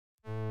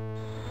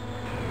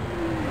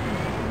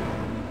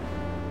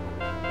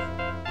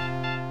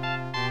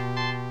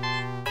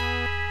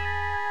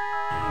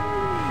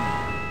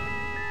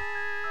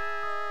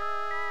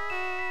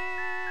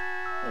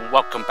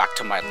welcome back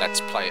to my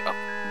Let's Play of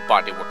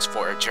Bodyworks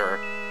Voyager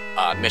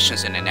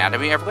missions in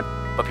anatomy, everyone.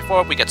 But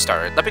before we get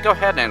started, let me go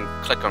ahead and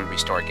click on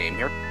Restore Game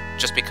here,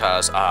 just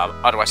because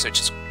otherwise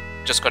it's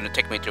just going to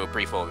take me to a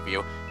brief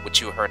overview, which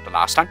you heard the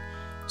last time.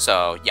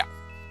 So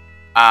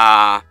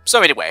yeah.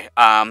 So anyway,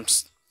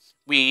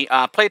 we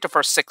played the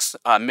first 6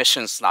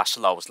 missions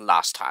 /lows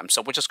last time,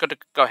 so we're just going to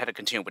go ahead and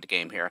continue with the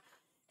game here.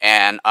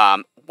 And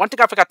one thing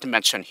I forgot to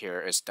mention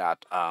here is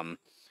that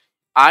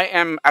I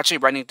am actually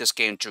running this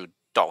game through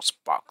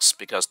DOSBox,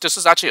 because this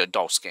is actually a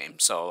DOS game.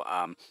 So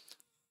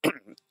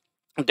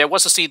there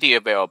was a CD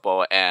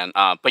available, and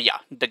but yeah,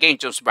 the game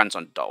just runs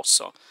on DOS.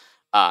 So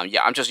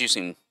yeah, I'm just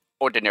using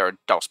ordinary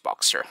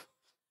DOSBox here,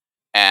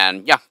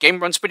 and yeah, game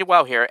runs pretty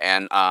well here.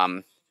 And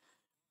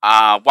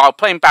while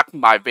playing back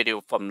my video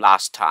from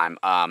last time,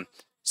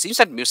 seems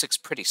that music's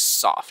pretty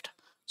soft.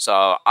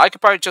 So I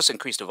could probably just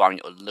increase the volume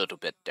a little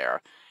bit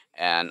there,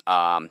 and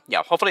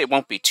yeah, hopefully it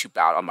won't be too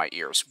bad on my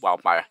ears while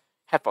my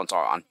headphones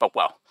are on. But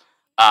well,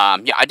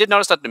 yeah, I did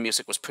notice that the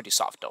music was pretty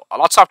soft though, a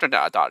lot softer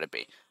than I thought it'd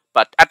be.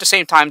 But at the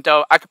same time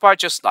though, I could probably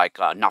just like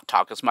not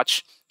talk as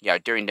much, yeah,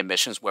 during the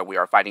missions where we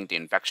are fighting the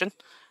infection.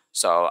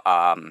 So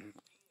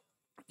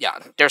yeah,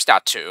 there's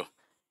that too.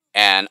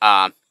 And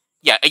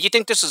yeah, you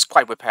think this is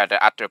quite repetitive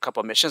after a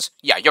couple of missions?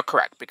 Yeah, you're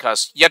correct,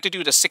 because you have to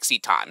do this 60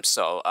 times.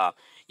 So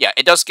yeah,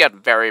 it does get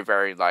very,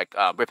 very like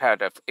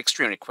repetitive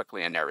extremely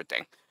quickly and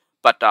everything.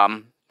 But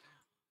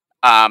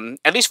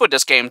at least for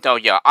this game though,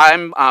 yeah,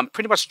 I'm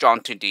pretty much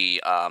drawn to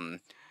the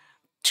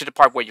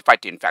part where you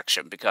fight the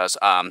infection, because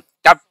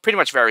that pretty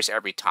much varies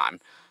every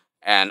time.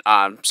 And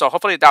so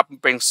hopefully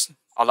that brings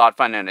a lot of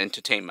fun and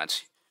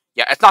entertainment.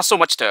 Yeah, it's not so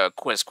much the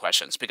quiz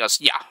questions, because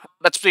yeah,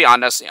 let's be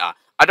honest, yeah,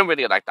 I don't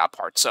really like that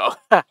part. So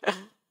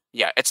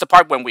yeah, it's the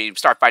part when we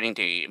start fighting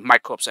the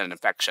microbes and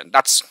infection.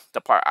 That's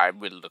the part I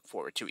really look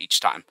forward to each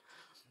time.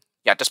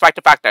 Yeah, despite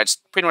the fact that it's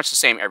pretty much the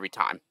same every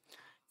time.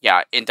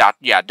 Yeah, in that,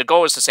 yeah, the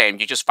goal is the same.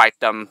 You just fight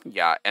them,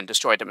 yeah, and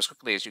destroy them as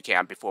quickly as you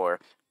can before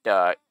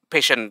the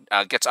patient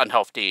gets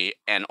unhealthy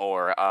and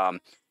or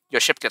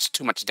your ship gets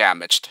too much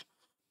damaged.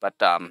 But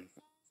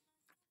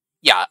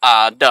yeah,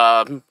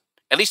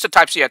 at least the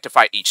types you have to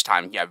fight each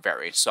time, yeah,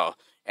 vary. So,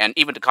 and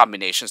even the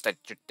combinations that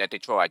they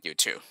throw at you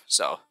too.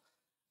 So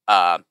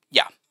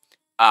yeah,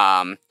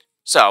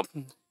 so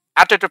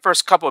after the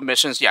first couple of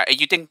missions, yeah,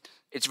 you think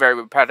it's very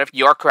repetitive.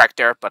 You're correct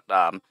there, but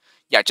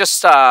yeah,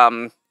 just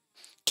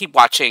keep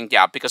watching,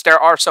 yeah, because there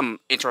are some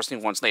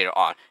interesting ones later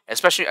on,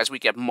 especially as we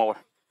get more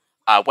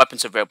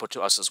weapons available to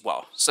us as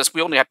well, since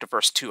we only have the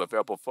first 2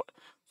 available for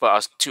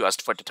us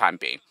for the time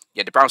being.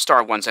 Yeah, the brown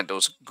star ones and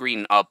those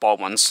green ball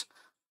ones.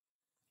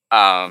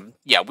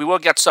 Yeah, we will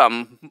get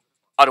some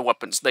other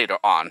weapons later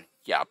on,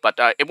 yeah, but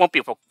it won't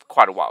be for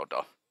quite a while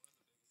though.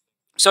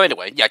 So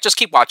anyway, yeah, just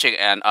keep watching,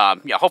 and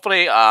yeah,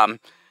 hopefully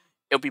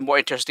it'll be more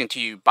interesting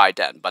to you by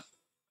then. But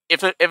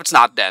if it's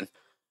not, then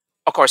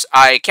of course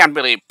I can't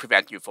really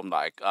prevent you from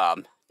like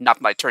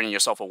not like turning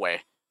yourself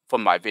away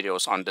from my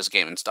videos on this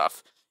game and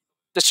stuff.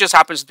 This just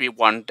happens to be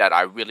one that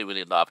I really,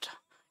 really loved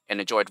and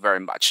enjoyed very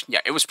much.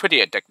 Yeah, it was pretty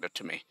addictive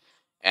to me.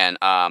 And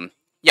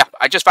yeah,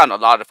 I just found a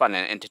lot of fun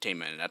and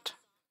entertainment in it.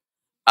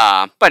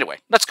 But anyway,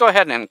 let's go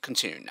ahead and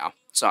continue now.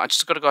 So I'm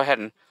just going to go ahead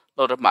and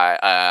load up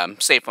my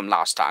save from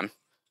last time.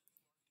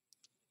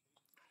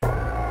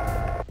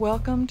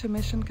 Welcome to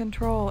Mission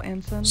Control,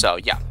 Ensign. So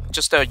yeah,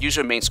 just use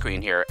your main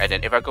screen here, and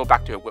then if I go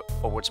back to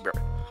forward spirit.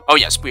 Oh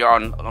yes, we are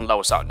on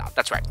lowest out now.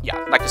 That's right.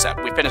 Yeah, like I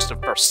said, we finished the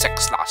first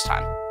 6 last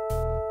time.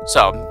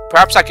 So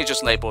perhaps I could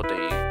just label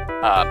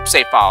the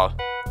save file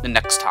the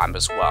next time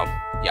as well.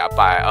 Yeah,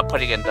 by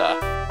putting in the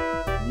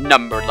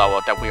number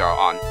level that we are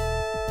on.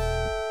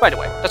 By the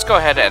way, let's go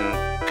ahead and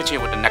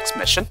continue with the next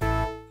mission.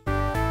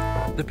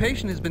 The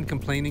patient has been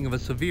complaining of a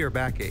severe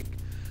backache.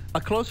 A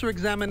closer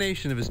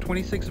examination of his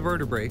 26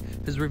 vertebrae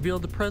has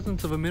revealed the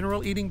presence of a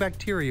mineral-eating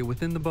bacteria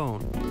within the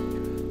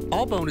bone.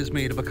 All bone is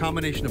made of a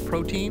combination of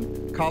protein,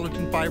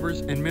 collagen fibers,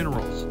 and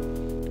minerals.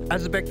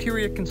 As the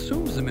bacteria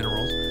consumes the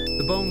minerals,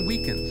 the bone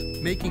weakens,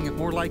 making it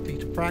more likely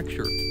to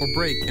fracture or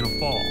break in a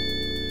fall.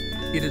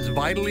 It is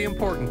vitally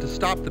important to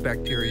stop the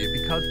bacteria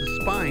because the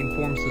spine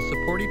forms the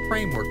supportive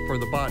framework for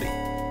the body.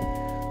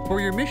 For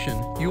your mission,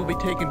 you will be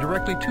taken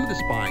directly to the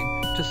spine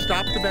to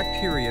stop the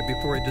bacteria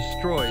before it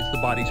destroys the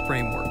body's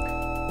framework.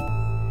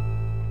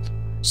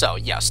 So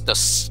yes, the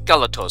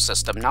skeletal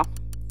system now.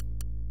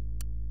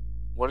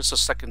 What is the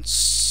second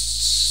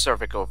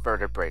cervical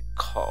vertebrae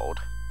called?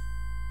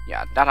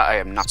 Yeah, that I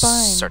am not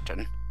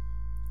certain.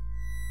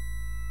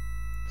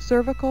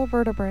 Cervical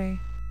vertebrae.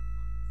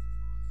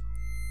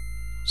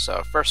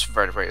 So first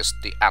vertebrae is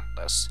the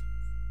atlas.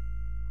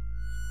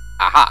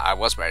 Aha, I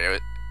was right.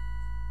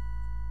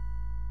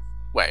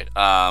 Wait,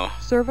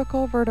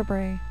 cervical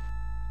vertebrae.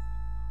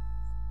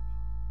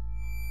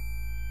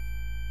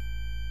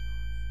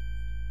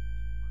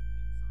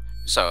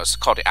 So it's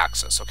called the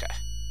axis, okay.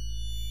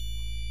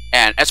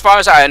 And as far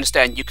as I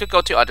understand, you could go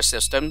to other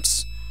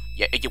systems,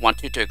 yeah, if you want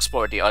to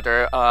explore the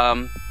other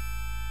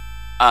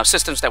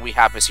systems that we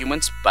have as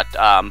humans, but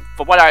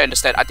from what I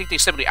understand, I think they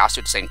simply ask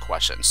you the same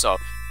questions, so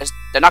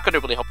they're not going to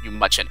really help you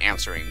much in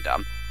answering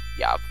them.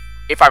 Yeah,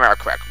 if I remember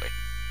correctly.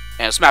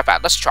 And as a matter of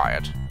fact, let's try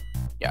it.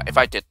 Yeah, if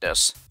I did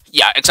this.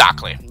 Yeah,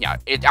 exactly. Yeah,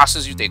 it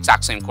asks you the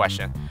exact same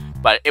question,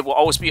 but it will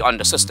always be on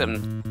the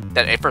system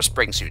that it first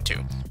brings you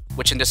to,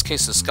 which in this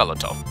case is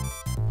skeletal.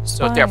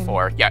 So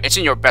therefore, yeah, it's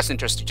in your best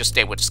interest to just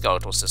stay with the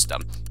skeletal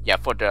system. Yeah,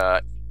 for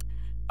the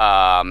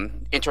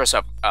interest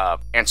of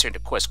answering the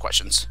quiz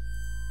questions.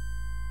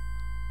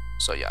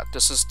 So yeah,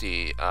 this is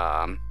the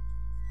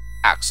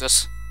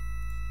axis.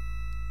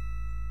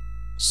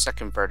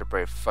 Second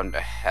vertebrae from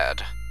the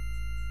head.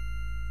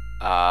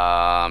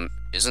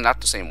 Isn't that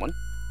the same one?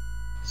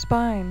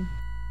 Spine.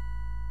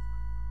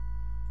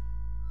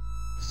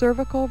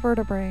 Cervical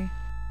vertebrae.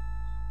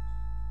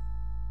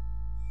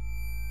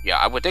 Yeah,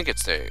 I would think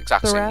it's the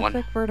exact same one.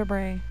 Thoracic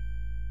vertebrae.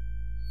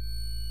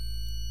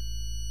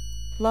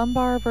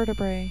 Lumbar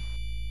vertebrae.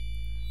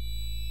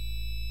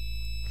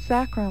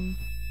 Sacrum.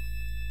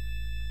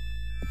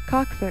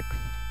 Coccyx.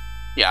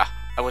 Yeah,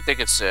 I would think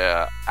it's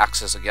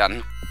axis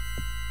again.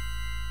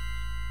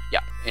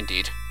 Yeah,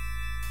 indeed.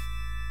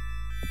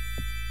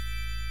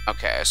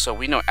 Okay, so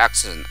we know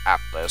axis and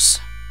atlas.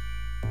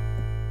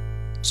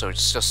 So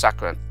it's just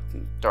sacrum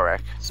and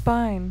thorax.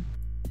 Spine.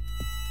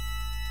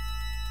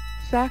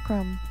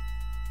 Sacrum.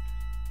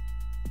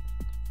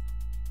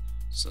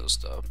 So it's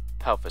the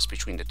pelvis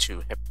between the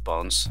two hip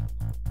bones.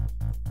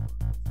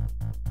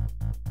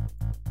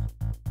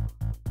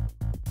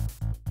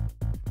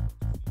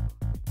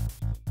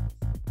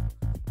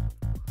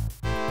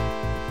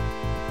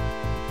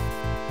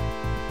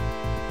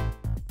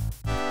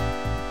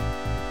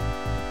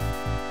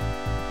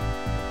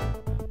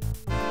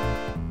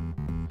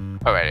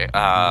 Alrighty,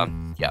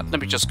 yeah,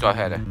 let me just go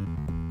ahead and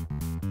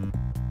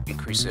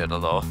increase it a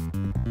little.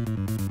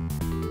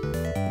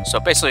 So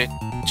basically,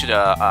 to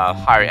the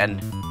higher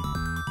end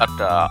of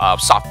the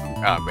soft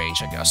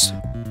range, I guess.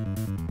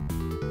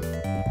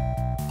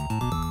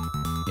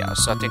 Yeah,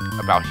 so I think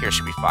about here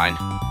should be fine.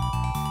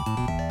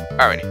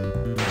 Alrighty.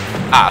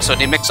 So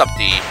they mix up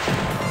the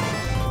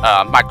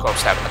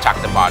microbes that attack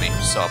the body.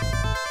 So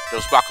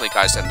those broccoli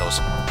guys and those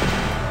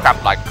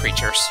crab-like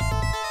creatures.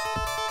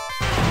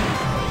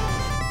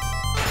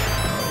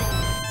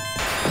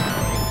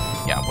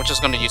 Yeah, we're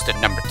just going to use the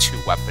number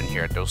 2 weapon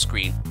here, those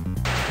green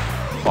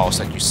balls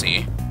that you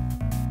see.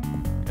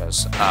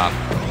 Because,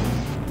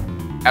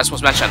 as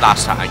was mentioned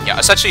last time, yeah,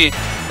 essentially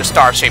the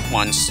star-shaped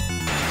ones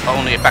are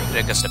only effective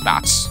against the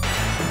bats.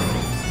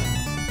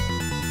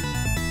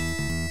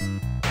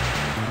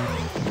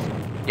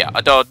 Yeah,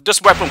 although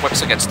this weapon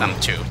works against them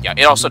too. Yeah,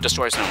 it also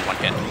destroys them in one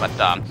hit,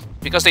 but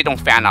because they don't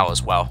fan out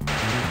as well,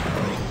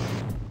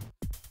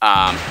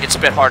 it's a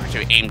bit harder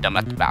to aim them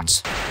at the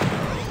bats.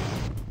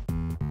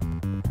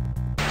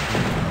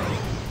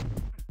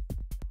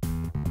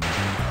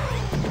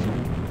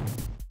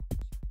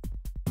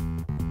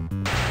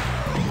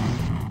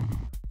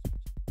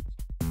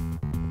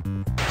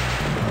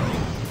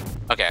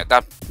 Okay,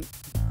 that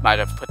might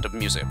have put the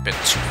music a bit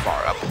too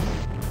far up.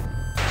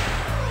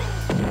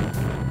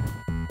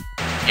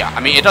 Yeah, I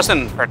mean, it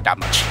doesn't hurt that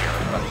much here,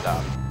 but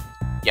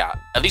yeah,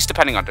 at least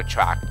depending on the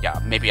track, yeah,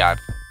 maybe I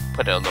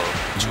put it a little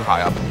too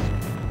high up.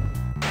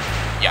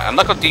 Yeah, and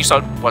luckily these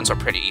ones are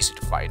pretty easy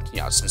to fight,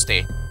 yeah, since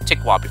they take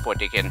a while before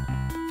they can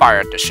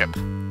fire at the ship.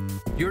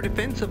 Your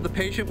defense of the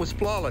patient was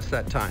flawless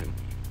that time.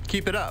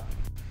 Keep it up.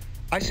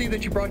 I see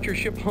that you brought your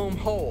ship home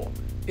whole.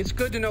 It's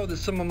good to know that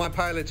some of my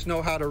pilots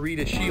know how to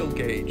read a shield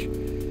gauge.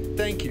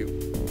 Thank you.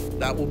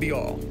 That will be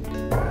all.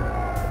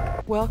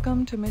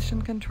 Welcome to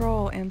Mission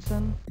Control,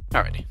 Ensign.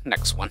 Alrighty,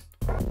 next one.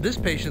 This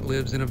patient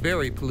lives in a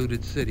very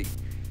polluted city.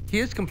 He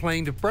has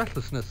complained of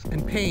breathlessness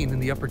and pain in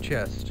the upper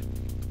chest.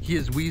 He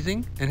is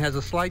wheezing and has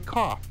a slight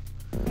cough.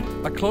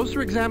 A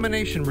closer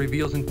examination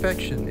reveals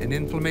infection and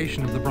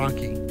inflammation of the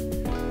bronchi.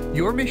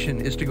 Your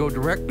mission is to go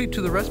directly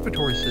to the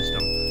respiratory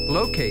system,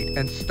 locate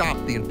and stop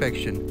the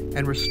infection,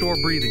 and restore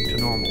breathing to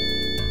normal.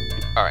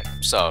 Alright,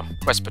 so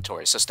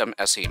respiratory system,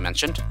 as he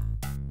mentioned.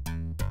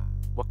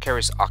 What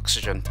carries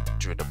oxygen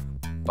through the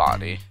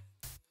body?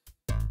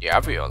 The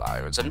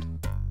alveoli, isn't it?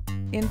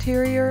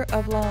 Interior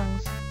of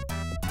lungs.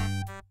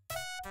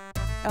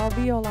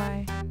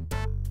 Alveoli.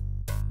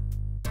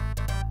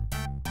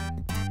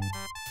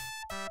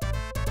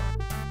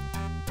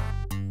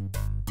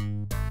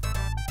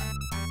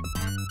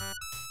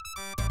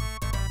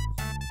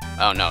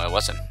 Oh no, it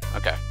wasn't.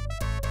 Okay.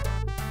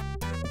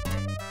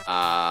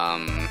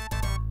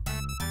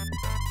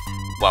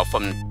 Well,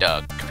 from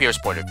the computer's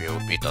point of view, it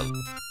would be the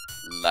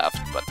left,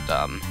 but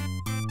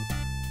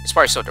it's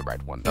probably still the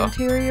right one though.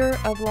 Interior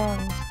of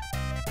lungs.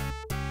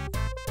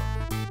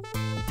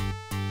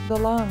 The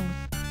lungs.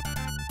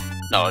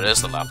 No, it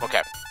is the left.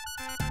 Okay.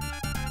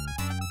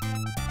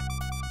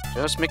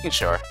 Just making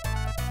sure.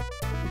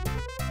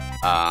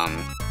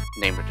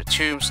 Name of the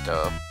tubes,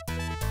 though.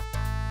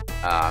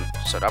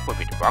 So that would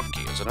be the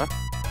bronchi, isn't it?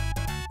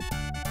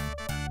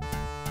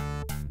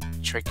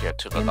 Trachea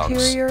to the lungs.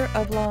 Interior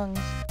of lungs.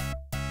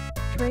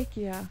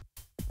 Trachea.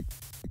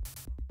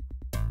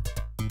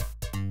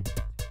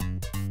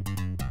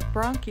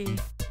 Bronchi.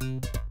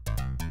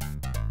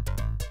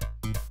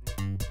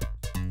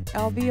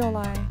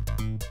 Alveoli.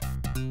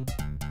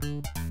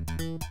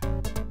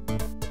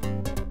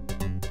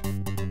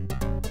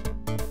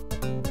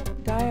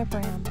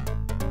 Diaphragm.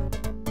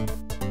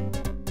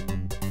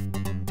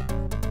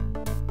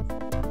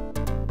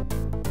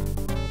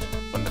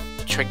 From the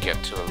trachea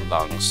to the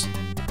lungs.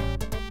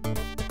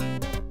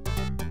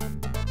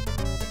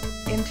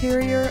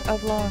 Interior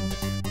of lungs.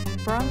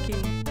 Bronchi.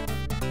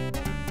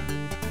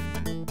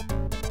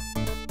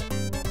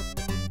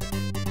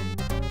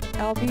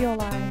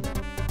 Alveoli.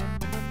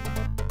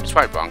 It's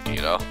probably bronchi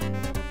though.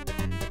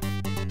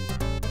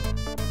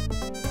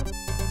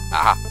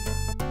 Aha.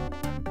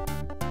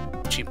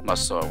 Cheap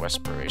muscle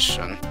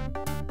respiration.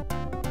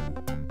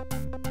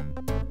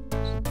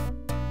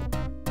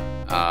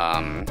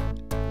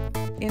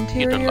 Either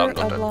Interior lung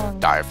or of the lungs.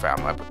 diaphragm,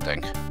 I would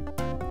think.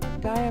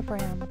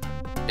 Diaphragm.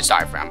 It's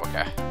diaphragm,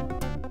 okay.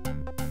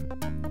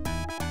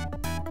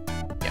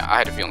 Yeah, I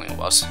had a feeling it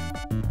was.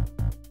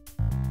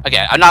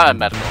 Again, I'm not a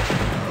medical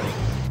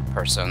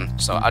person,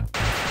 so I'm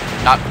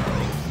not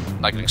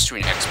like an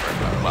extreme expert,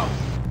 but well.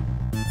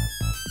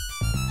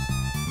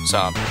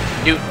 So,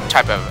 new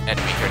type of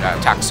enemy here that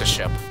attacks the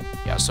ship.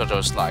 Yeah, so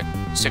those like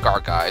cigar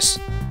guys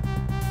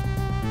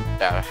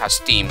that has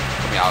steam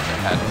coming out of their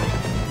head.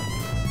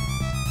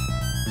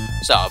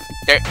 So,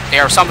 they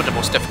are some of the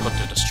most difficult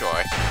to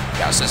destroy.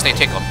 Yeah, since they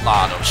take a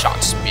lot of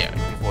shots, yeah,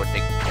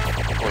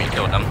 before you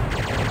kill them.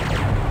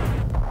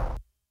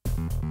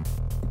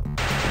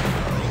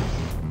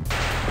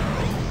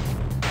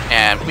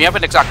 And we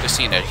haven't exactly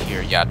seen it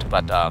here yet,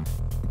 but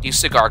these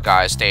cigar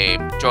guys, they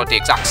draw the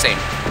exact same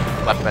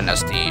weapon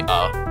as the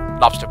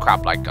lobster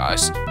crab-like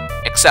guys,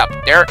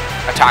 except their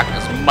attack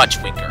is much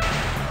weaker.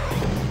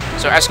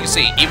 So as you can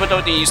see, even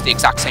though they use the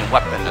exact same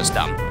weapon as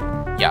them,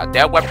 yeah,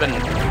 their weapon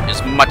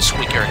is much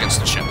weaker against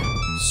the ship.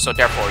 So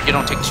therefore, you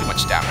don't take too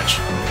much damage.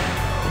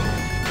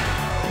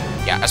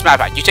 Yeah, as a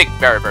matter of fact, you take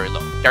very, very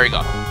low. There you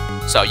go.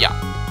 So yeah,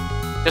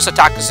 this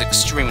attack is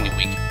extremely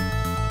weak.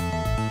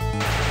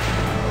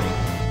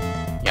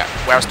 Yeah,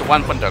 whereas the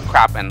one from the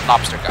crab and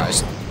lobster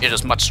guys, it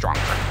is much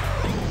stronger.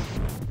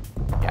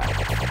 Yeah.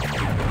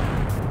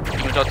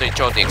 Even though they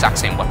draw the exact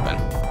same weapon.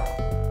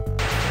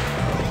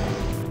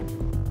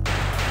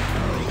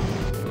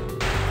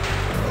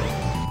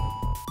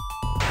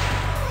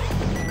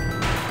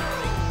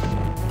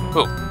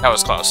 Ooh, that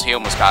was close. He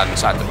almost got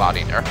inside the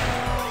body there.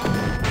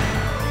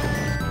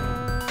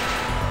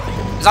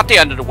 It's not the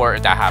end of the world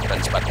if that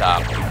happens, but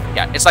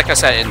yeah, it's like I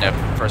said in the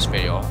first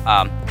video.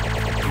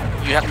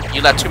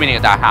 You let too many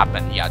of that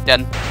happen, yeah,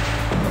 then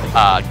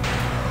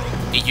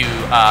you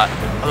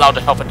allow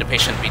the health of the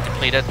patient to be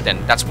depleted,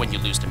 then that's when you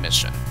lose the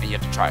mission, and you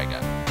have to try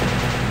again.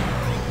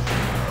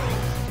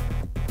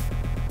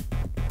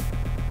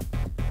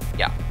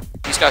 Yeah,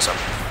 these guys are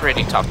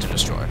pretty tough to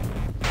destroy.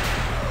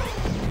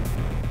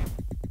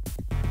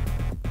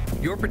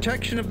 Your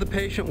protection of the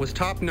patient was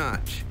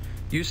top-notch.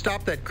 You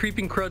stopped that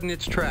creeping crud in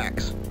its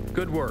tracks.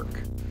 Good work.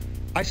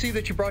 I see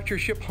that you brought your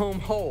ship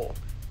home whole.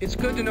 It's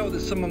good to know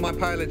that some of my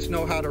pilots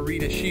know how to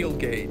read a shield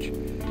gauge.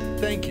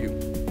 Thank you.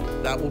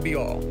 That will be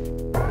all.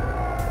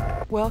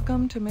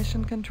 Welcome to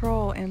Mission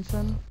Control,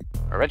 Ensign.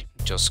 Alright,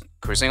 just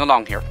cruising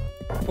along here.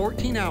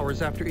 14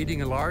 hours after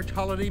eating a large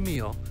holiday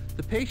meal,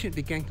 the patient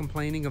began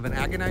complaining of an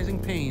agonizing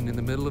pain in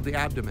the middle of the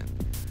abdomen.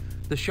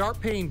 The sharp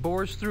pain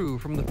bores through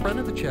from the front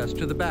of the chest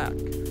to the back.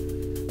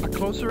 A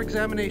closer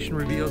examination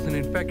reveals an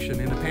infection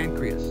in the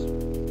pancreas.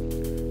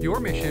 Your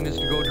mission is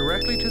to go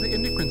directly to the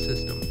endocrine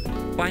system,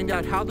 find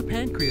out how the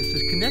pancreas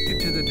is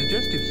connected to the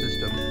digestive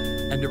system,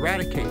 and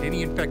eradicate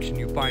any infection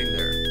you find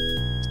there.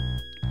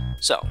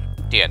 So,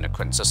 the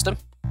endocrine system.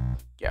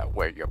 Yeah,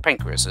 where your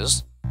pancreas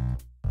is.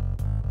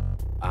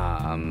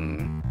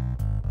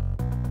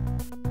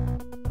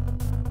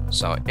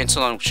 So,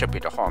 insulin should be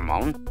the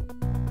hormone.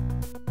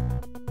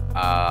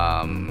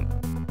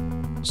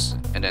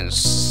 And then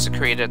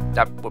secreted,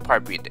 that would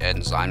probably be the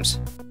enzymes.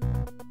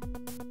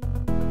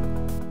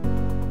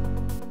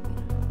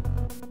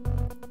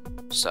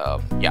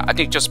 So, yeah, I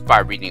think just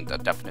by reading the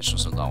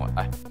definitions alone,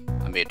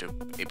 I'm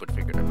able to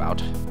figure it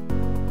out.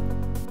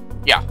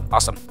 Yeah,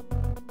 awesome.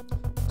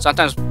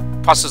 Sometimes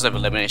process of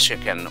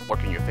elimination can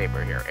work in your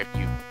favor here if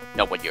you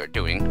know what you're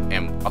doing,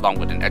 and along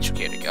with an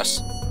educated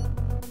guess.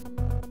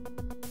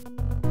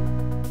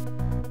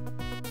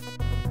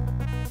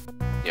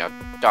 Yeah,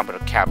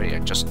 abdominal cavity,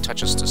 it just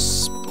touches the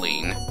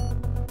spleen.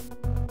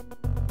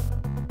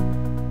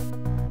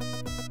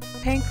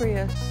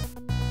 Pancreas.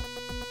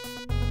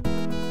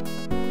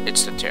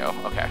 It's the tail,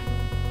 okay.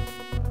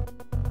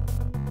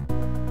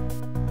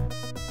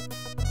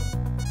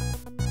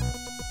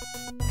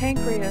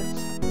 Pancreas.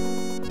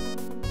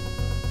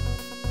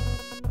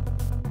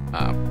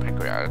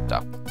 Pancreatic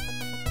duct.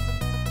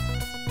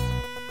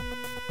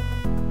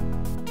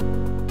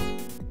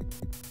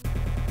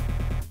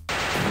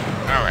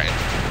 Alright.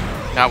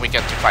 Now we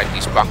get to fight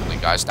these broccoli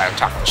guys that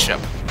attack the ship.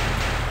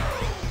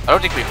 I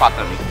don't think we fought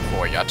them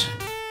before yet.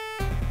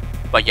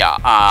 But yeah,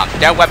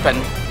 their weapon,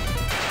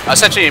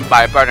 essentially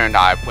my brother and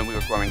I, when we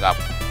were growing up,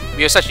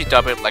 we essentially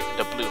dub it like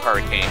the Blue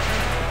Hurricane.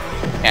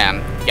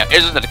 And yeah,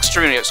 it is an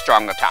extremely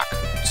strong attack,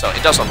 so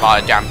it does a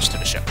lot of damage to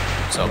the ship.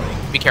 So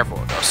be careful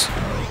with those.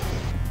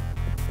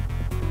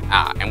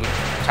 And we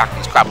attack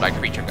these crab-like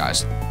creature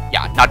guys.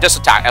 Yeah, now this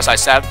attack, as I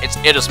said,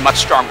 it is much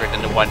stronger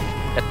than the one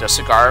that the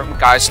cigar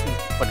guys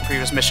from the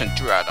previous mission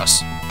threw at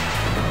us.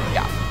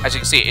 Yeah, as you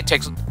can see, it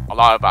takes a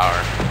lot of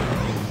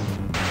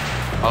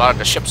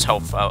the ship's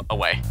health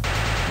away.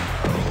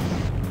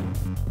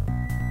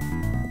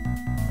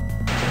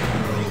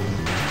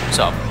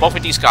 So both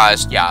of these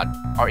guys, yeah,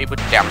 are able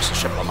to damage the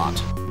ship a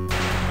lot.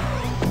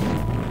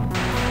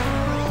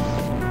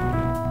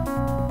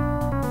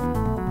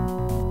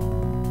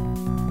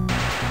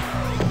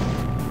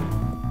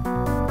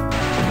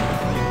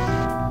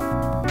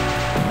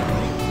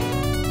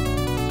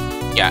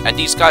 Yeah, and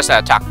these guys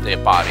that attack the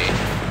body,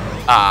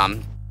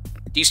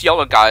 these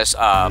yellow guys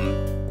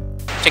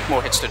take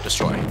more hits to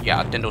destroy,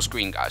 yeah, than those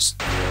green guys.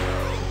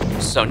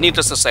 So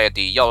needless to say,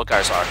 the yellow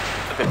guys are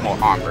a bit more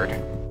armored,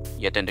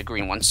 yeah, than the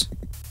green ones.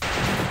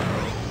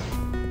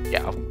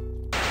 Yeah,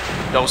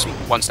 those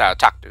ones that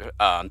attack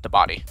the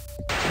body.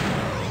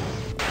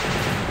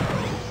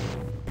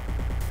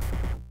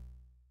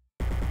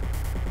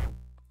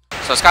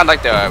 So it's kind of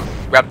like the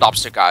red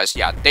lobster guys.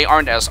 Yeah, they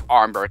aren't as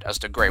armored as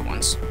the gray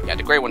ones. Yeah,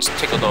 the gray ones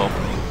take a little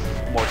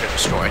more to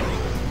destroy.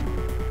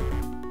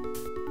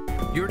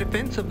 Your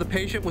defense of the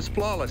patient was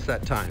flawless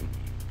that time.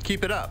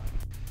 Keep it up.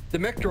 The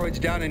mech droids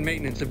down in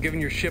maintenance have given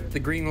your ship the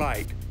green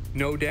light.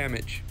 No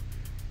damage.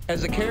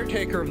 As a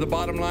caretaker of the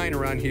bottom line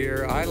around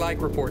here, I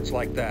like reports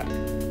like that.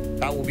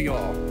 That will be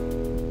all.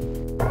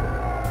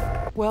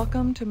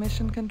 Welcome to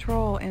Mission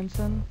Control,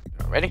 Ensign.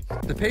 Ready?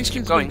 The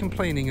patient's been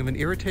complaining of an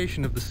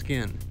irritation of the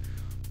skin.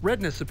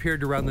 Redness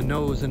appeared around the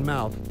nose and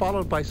mouth,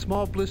 followed by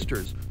small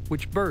blisters,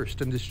 which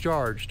burst and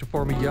discharged to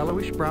form a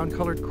yellowish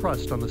brown-colored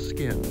crust on the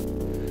skin.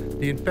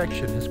 The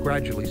infection has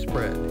gradually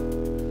spread.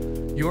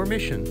 Your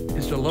mission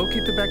is to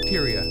locate the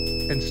bacteria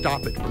and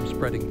stop it from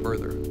spreading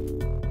further.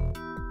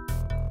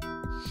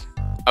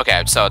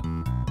 Okay, so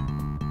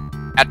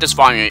at this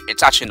volume,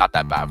 it's actually not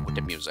that bad with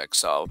the music,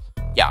 so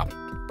yeah.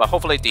 But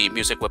hopefully the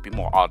music will be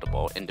more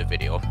audible in the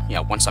video, yeah,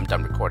 once I'm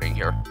done recording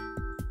here.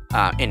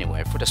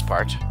 Anyway, for this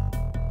part,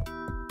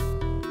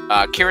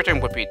 keratin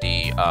would be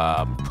the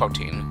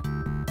protein.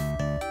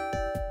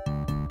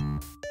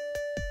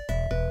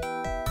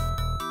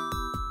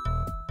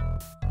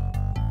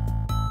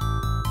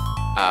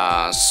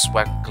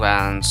 Sweat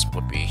glands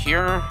would be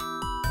here.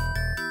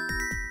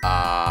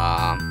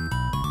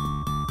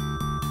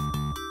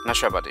 Not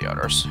sure about the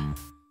others.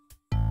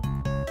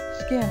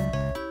 Skin.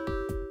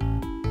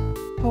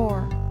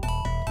 Pore.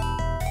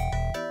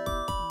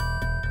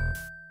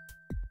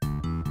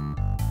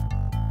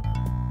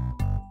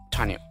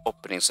 Tiny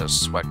openings of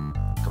sweat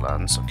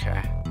glands,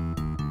 okay.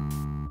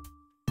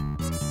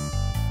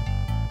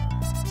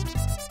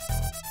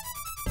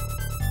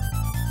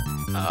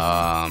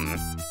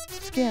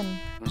 Skin.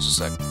 This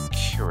is a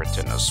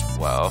keratin as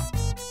well.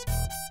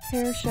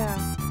 Hair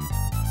shaft.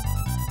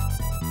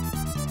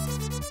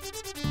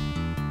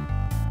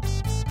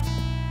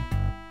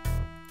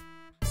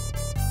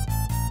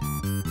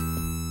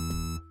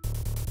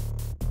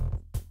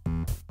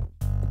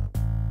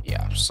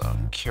 Yeah, so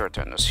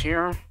keratin is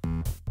here.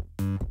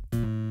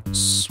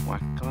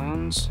 Sweat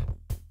glands.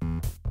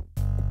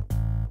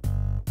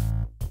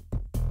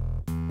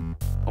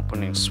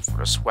 Openings for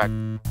the sweat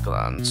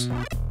glands.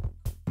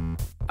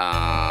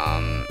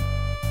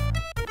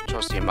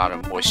 Shows the amount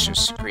of moisture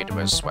secreted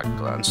by sweat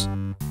glands.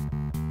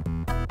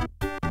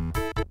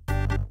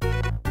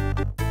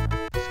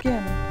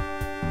 Skin.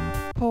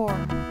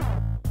 Pore.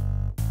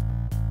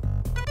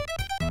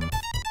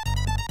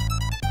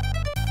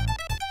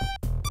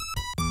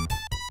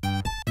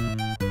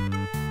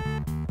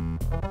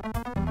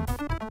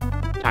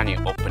 Tiny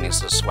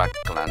openings of sweat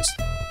glands.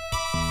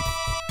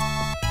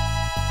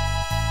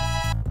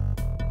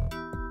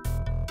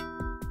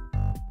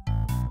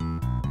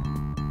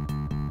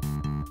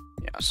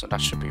 Yeah, so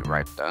that should be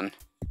right then.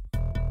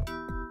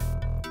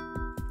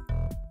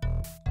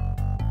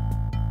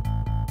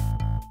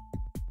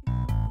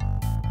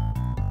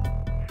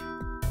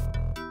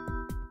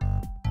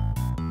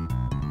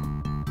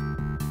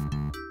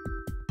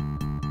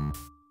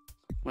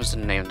 What's the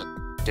name that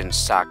didn't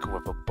sack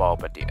with a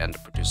bulb at the end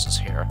that produces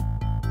hair?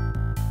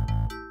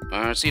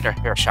 It's either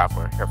hair shaft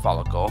or hair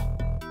follicle.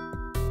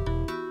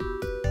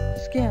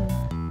 Skin.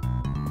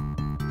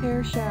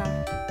 Hair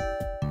shaft.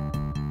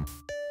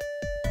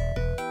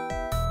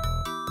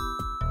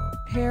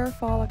 Hair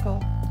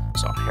follicle.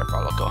 So, hair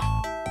follicle.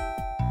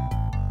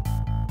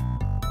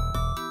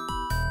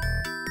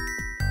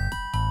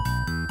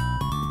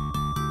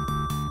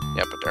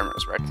 Yeah,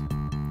 epidermis, right?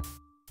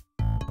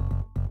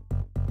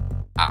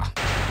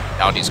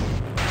 Now these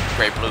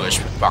gray bluish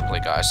broccoli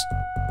guys.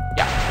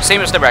 Yeah,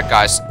 same as the red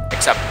guys,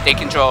 except they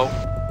can throw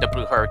the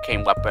blue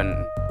hurricane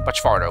weapon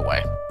much farther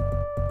away.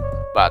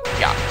 But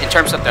yeah, in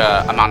terms of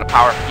the amount of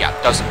power, yeah,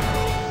 it does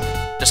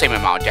the same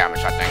amount of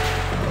damage, I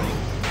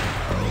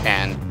think.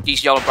 And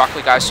these yellow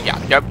broccoli guys, yeah,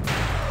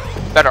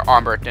 better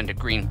armor than the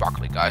green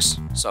broccoli guys,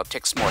 so it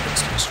takes more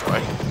hits to destroy.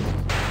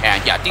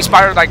 And yeah, these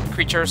spider-like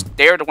creatures,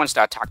 they're the ones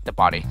that attack the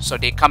body, so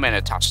they come in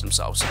and attach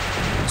themselves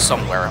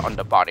somewhere on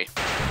the body.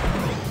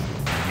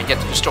 And you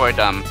have to destroy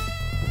them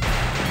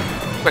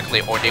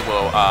quickly, or they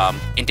will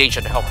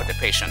endanger the health of the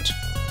patient.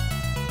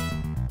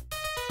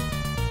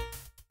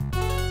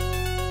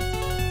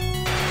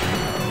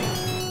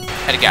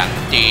 And again,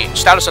 the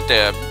status of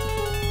the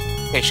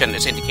patient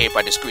is indicated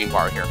by this green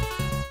bar here.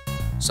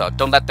 So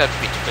don't let that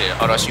be depleted,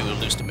 otherwise you will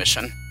lose the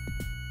mission.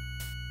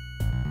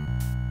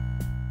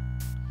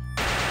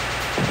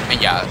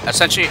 And yeah,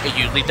 essentially if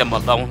you leave them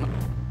alone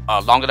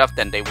long enough,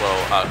 then they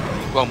will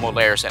grow more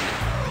layers and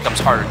it becomes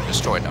harder to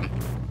destroy them.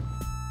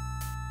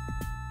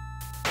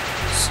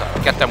 So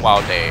get them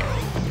while they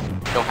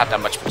don't have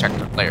that much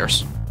protective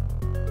layers.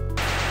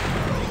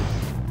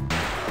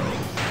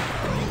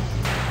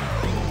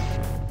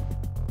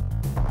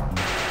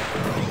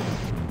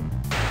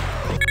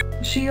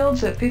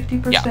 Shields at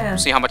 50%. Yeah,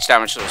 see how much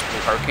damage those blue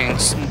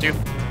hurricanes do?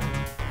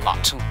 A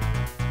lot.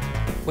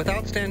 With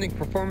outstanding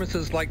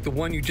performances like the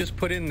one you just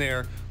put in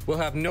there, we'll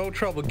have no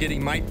trouble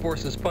getting Might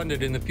Forces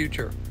funded in the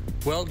future.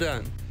 Well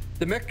done.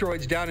 The mech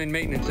droids down in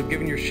maintenance have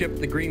given your ship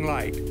the green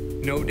light.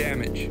 No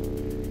damage.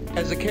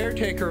 As the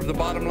caretaker of the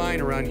bottom line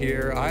around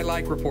here, I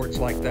like reports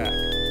like that.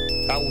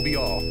 That will be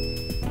all.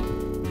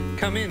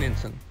 Come in,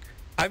 Ensign.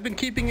 I've been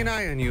keeping an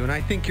eye on you, and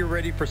I think you're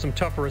ready for some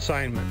tougher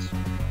assignments.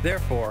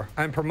 Therefore,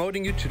 I'm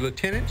promoting you to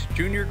Lieutenant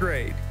Junior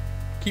Grade.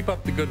 Keep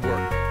up the good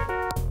work.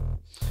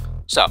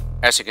 So,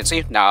 as you can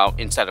see, now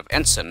instead of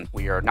Ensign,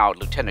 we are now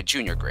Lieutenant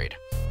Junior Grade.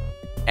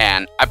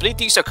 And I believe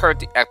these occur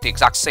at the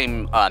exact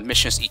same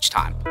missions each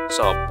time.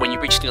 So, when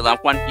you reach the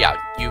 11th one, yeah,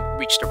 you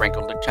reach the rank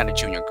of Lieutenant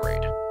Junior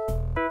Grade.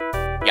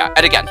 Yeah,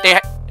 and again,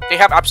 they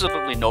have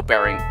absolutely no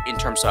bearing in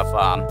terms of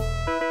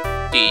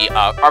the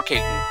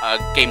arcade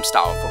game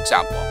style, for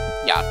example.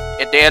 Yeah,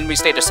 if the enemies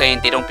stay the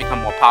same, they don't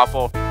become more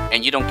powerful,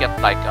 and you don't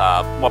get like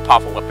more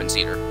powerful weapons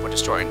either for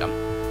destroying them.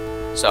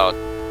 So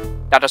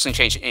that doesn't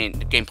change in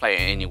the gameplay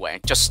in any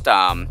way. Just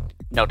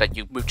know that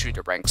you move through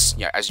the ranks,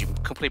 yeah, as you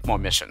complete more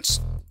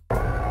missions.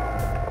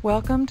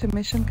 Welcome to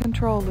Mission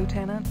Control,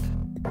 Lieutenant.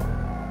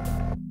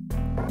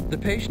 The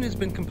patient has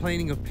been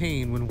complaining of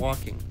pain when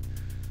walking.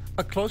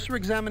 A closer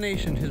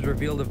examination has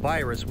revealed a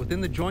virus within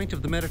the joint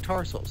of the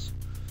metatarsals.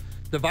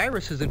 The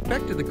virus has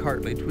infected the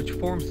cartilage, which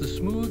forms the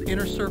smooth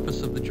inner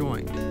surface of the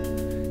joint.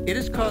 It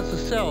has caused the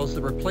cells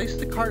that replace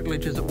the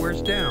cartilage as it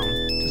wears down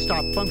to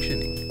stop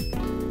functioning.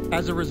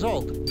 As a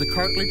result, the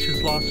cartilage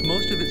has lost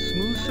most of its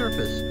smooth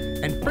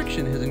surface and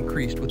friction has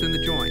increased within the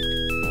joint.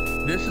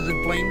 This has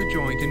inflamed the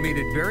joint and made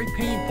it very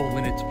painful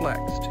when it's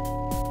flexed.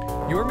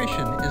 Your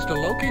mission is to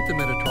locate the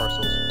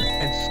metatarsals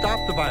and stop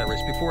the virus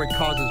before it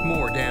causes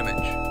more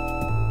damage.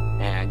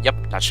 And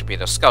yep, that should be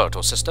the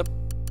skeletal system.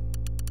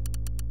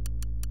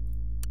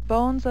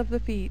 Bones of the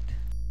feet.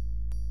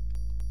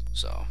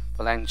 So,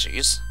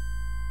 phalanges.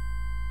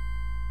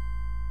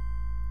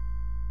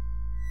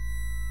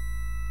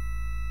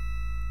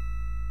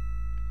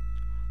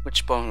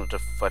 Which bone of the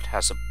foot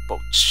has a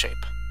boat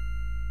shape?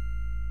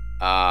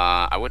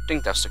 I would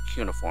think that's the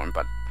cuneiform,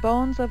 but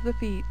Bones of the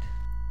feet.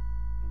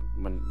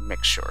 I'm gonna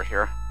make sure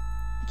here.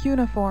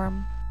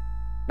 Cuneiform.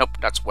 Nope,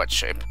 that's wedge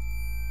shape.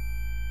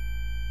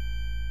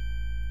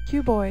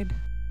 Cuboid.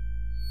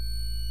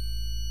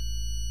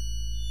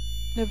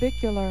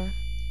 Navicular.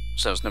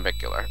 So it's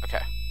navicular,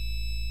 okay.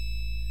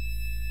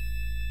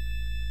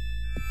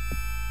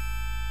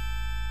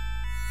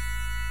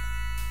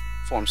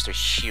 Forms the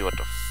heel of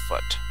the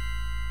foot.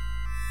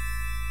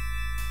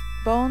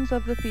 Bones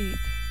of the feet.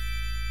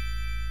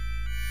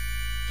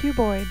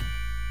 Cuboid.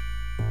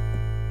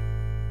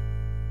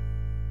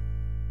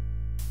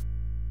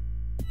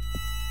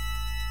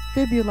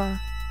 Fibula.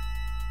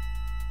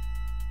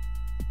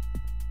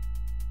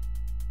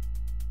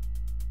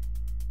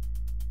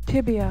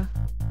 Tibia.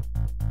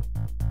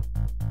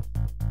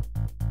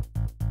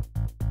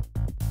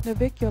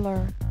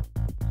 Navicular.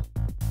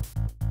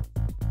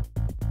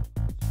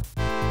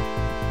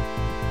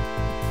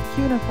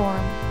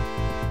 Cuneiform.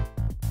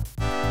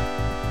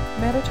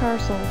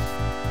 Metatarsals.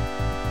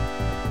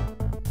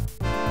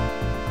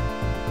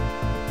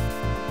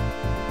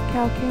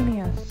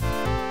 Calcaneus.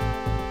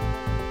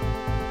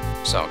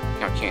 So,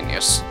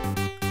 calcaneus.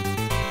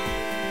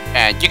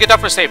 And you can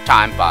definitely save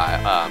time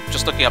by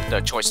just looking up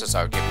the choices that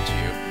are given to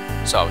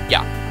you. So,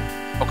 yeah.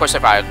 Of course,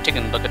 if I had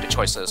taken a look at the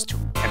choices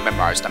and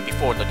memorized them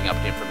before looking up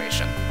the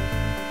information,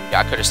 yeah,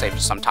 I could have saved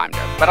some time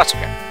there, but that's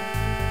okay.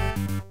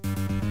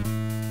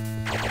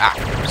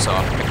 So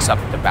I'll mix up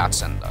the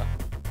bats and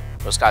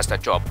those guys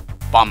that drop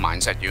bomb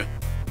mines at you.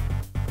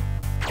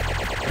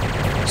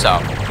 So,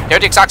 they're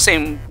the exact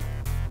same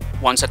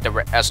ones as the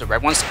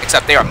red ones,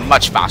 except they are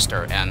much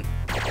faster and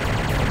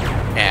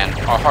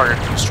are harder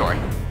to destroy.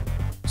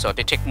 So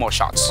they take more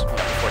shots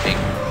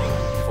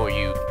before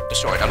you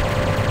destroy them.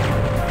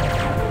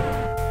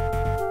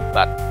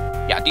 But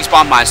yeah, these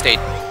bomb mines they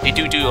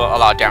do a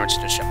lot of damage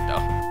to the ship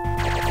though.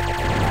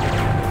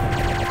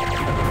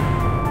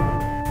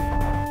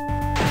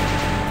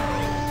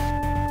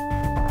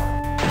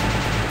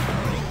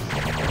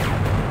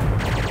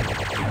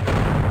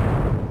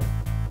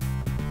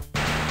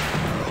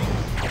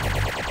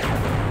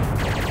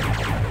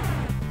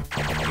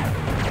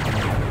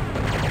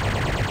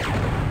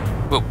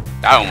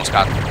 That almost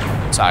got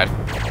inside.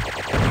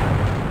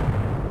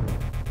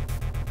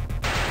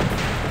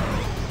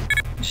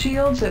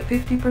 Shields at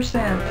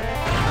 50%.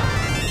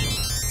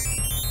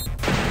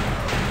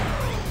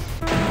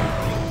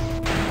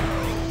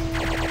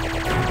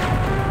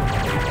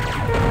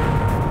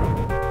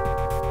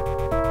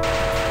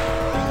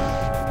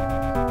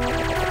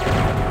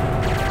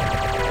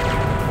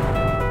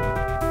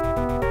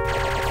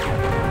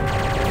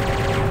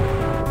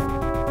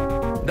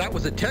 That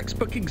was a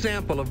textbook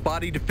example of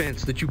body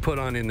defense that you put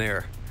on in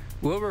there.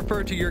 We'll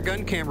refer to your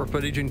gun camera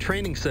footage in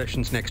training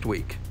sessions next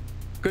week.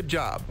 Good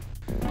job.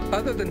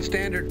 Other than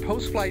standard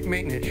post-flight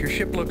maintenance, your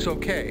ship looks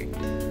okay.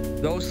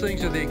 Those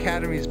things are the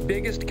Academy's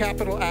biggest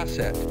capital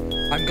asset.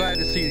 I'm glad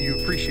to see you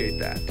appreciate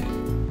that.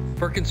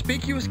 For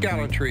conspicuous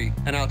gallantry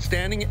and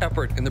outstanding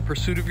effort in the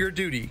pursuit of your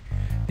duty,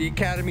 the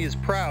Academy is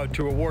proud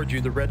to award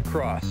you the Red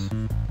Cross.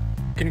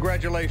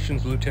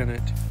 Congratulations,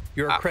 Lieutenant.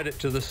 You're a credit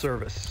to the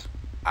service.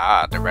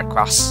 Ah, the Red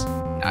Cross.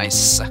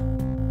 Nice.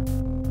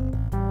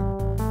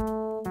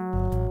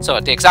 So,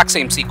 the exact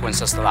same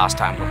sequence as the last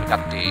time, but we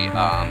got the,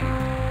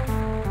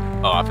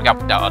 oh, I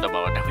forgot the other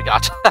mode that we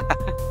got.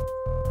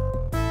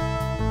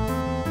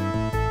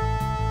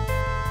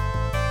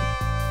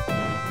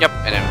 Yep,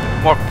 and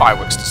then more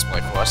fireworks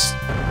display for us.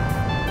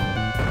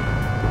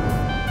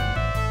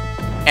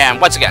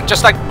 And once again,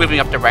 just like moving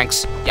up the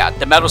ranks, yeah,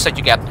 the medals that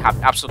you get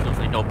have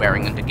absolutely no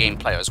bearing in the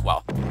gameplay as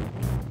well.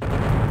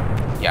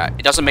 Yeah,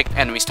 it doesn't make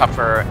enemies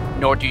tougher,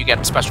 nor do you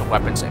get special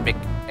weapons, and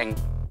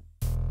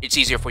it's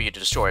easier for you to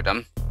destroy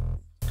them.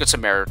 Good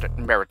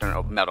Samaritan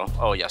medal.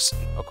 Oh yes,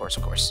 of course,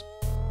 of course.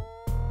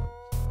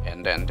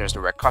 And then there's the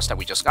Red Cross that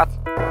we just got.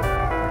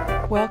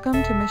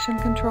 Welcome to Mission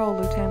Control,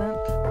 Lieutenant.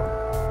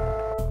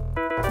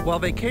 While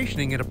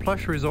vacationing at a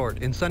plush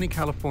resort in sunny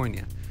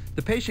California,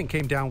 the patient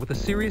came down with a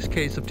serious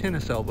case of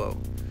tennis elbow.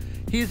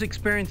 He is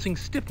experiencing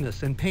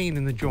stiffness and pain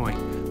in the joint,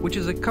 which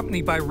is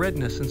accompanied by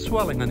redness and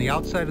swelling on the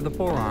outside of the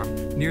forearm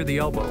near the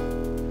elbow.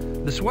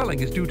 The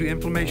swelling is due to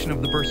inflammation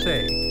of the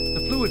bursae,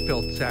 the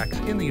fluid-filled sacs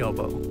in the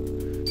elbow.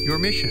 Your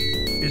mission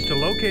is to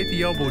locate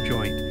the elbow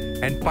joint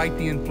and fight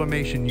the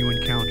inflammation you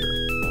encounter.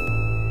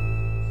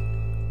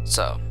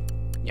 So,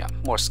 yeah,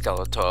 more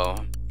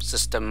skeletal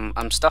system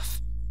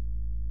stuff.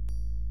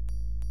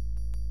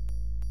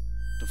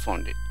 To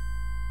form the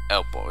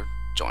elbow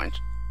joint.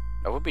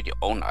 That would be the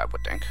ulna, I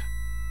would think.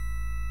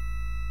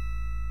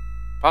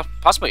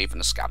 Possibly even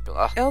the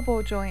scapula.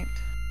 Elbow joint.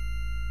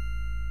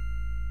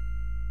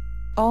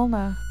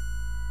 Ulna.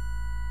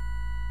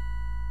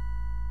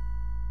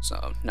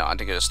 So, no, I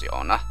think it is the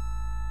ulna.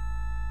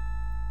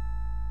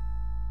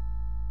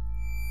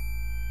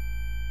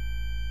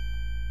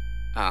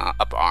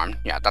 Upper arm.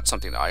 Yeah, that's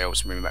something that I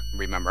always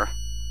remember.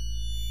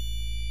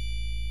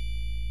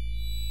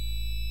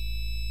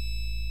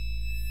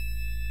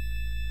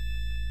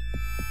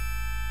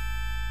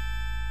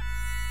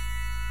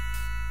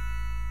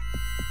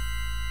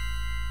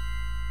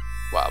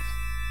 Well,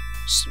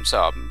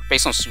 so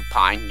based on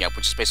supine, yeah,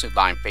 which is basically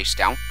lying face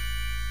down.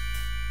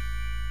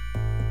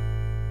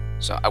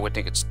 So I would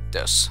think it's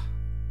this.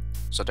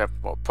 So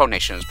therefore,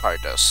 pronation is probably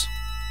this.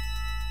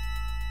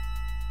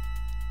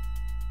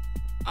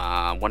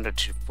 1 to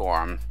 2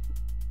 forearm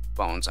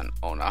bones and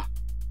ulna.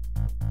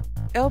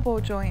 Elbow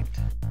joint.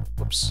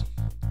 Whoops.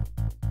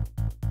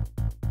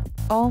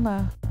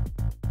 Ulna.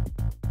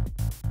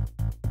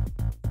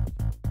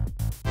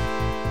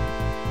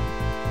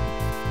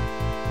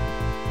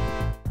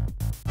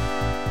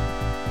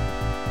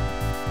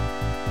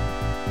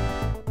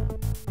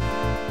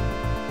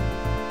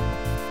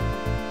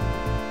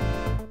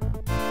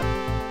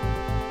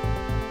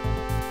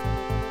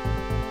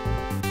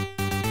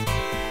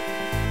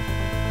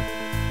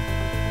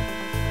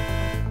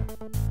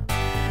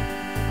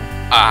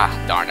 Ah,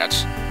 darn it.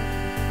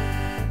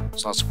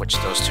 So I'll switch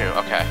those two,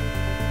 okay.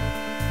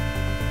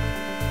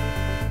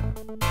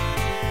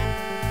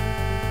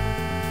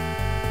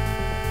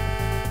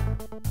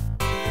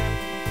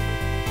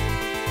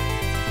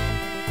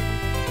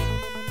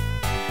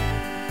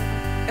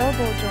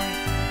 Elbow joint.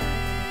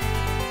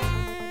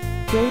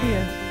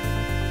 Radius.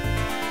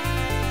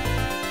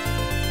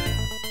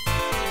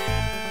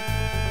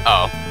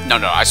 Oh, no,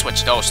 I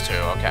switched those two,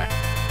 okay.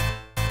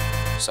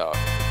 So,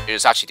 it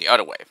was actually the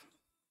other way.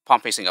 Palm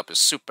facing up is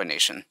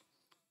supination.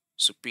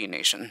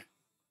 Supination.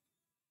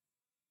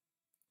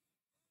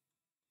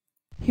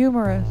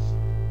 Humerus.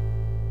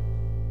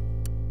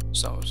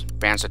 So,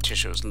 bands of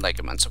tissue is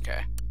ligaments,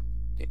 okay.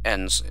 The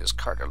ends is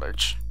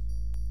cartilage.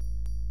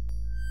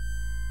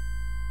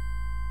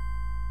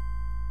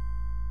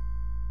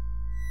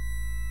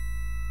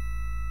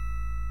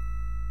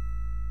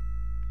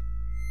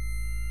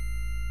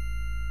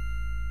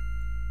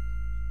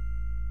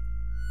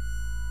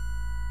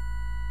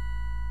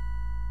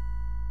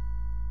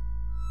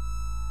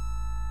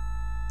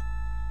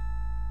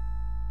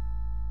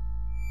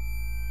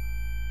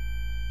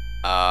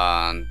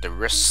 The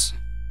wrists.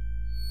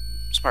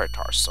 It's probably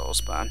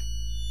tarsals, but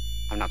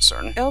I'm not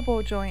certain.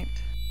 Elbow joint.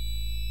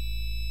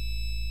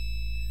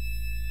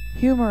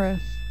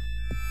 Humerus.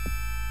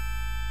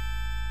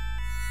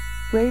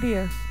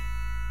 Radius.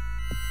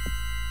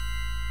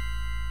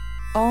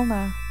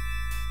 Ulna.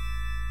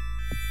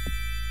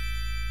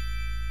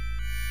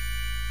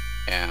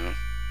 And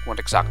what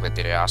exactly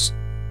did they ask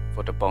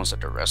for the bones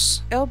at the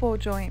wrist? Elbow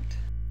joint.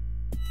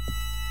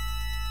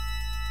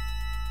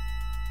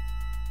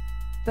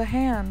 The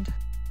hand.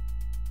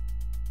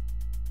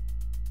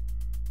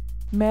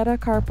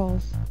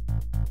 Metacarpals.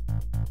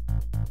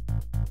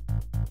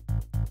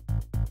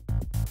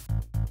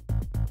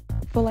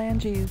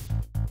 Phalanges.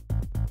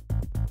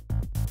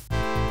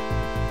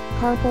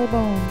 Carpal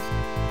bones.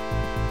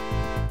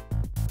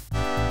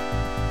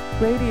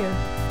 Radius.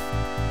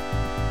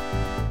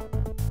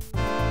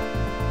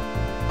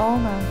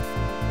 Ulna.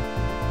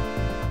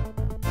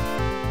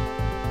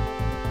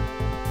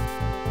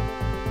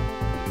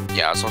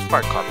 Yeah, so it's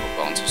probably carpal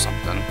bones or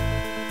something.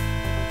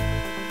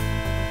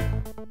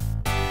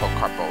 Or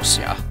carpals,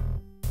 yeah.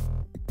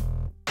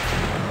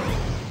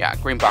 Yeah,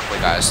 green broccoli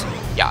guys.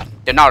 Yeah,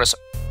 they're not as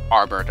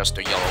armored as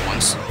the yellow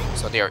ones,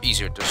 so they are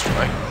easier to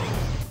destroy.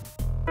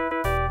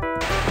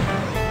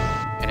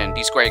 And then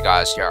these gray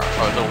guys here are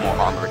a little more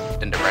armored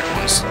than the red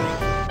ones.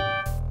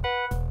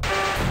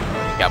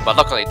 Yeah, but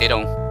luckily they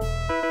don't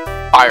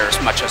fire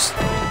as much as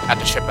at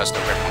the ship as the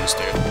red ones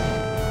do.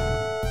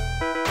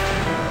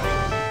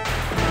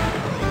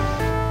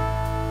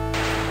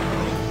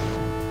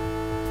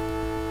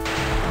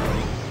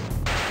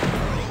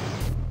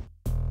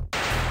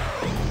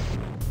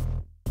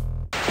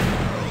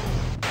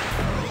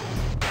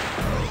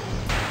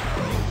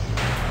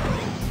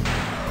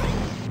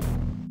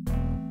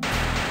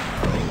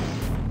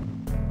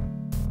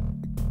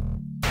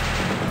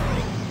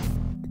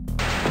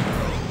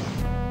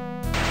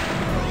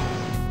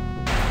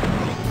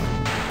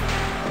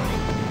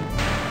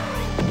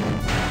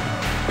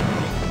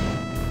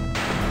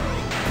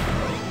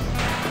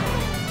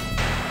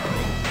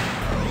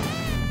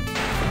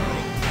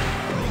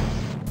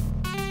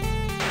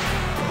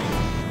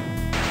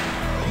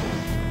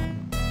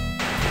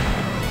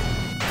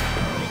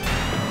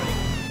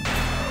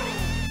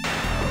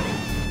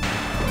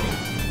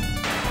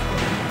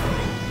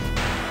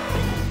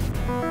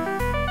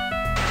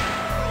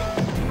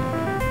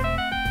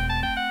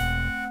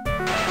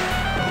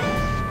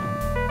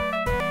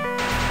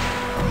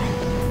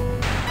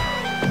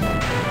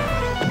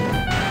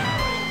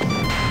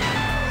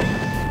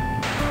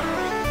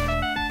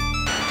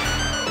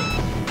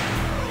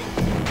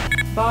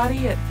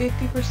 Body at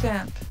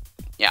 50%.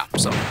 Yeah,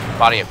 so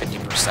body at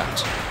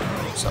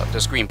 50%. So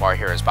this green bar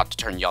here is about to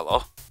turn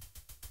yellow.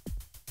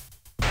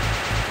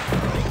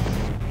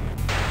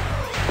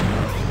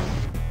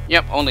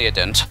 Yep, only it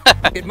didn't.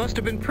 It must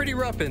have been pretty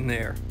rough in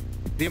there.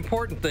 The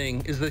important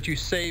thing is that you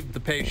saved the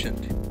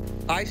patient.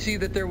 I see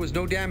that there was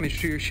no damage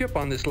to your ship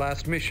on this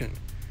last mission.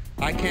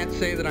 I can't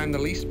say that I'm the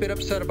least bit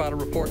upset about a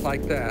report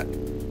like that.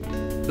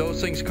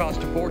 Those things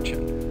cost a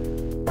fortune.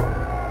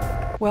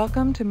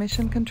 Welcome to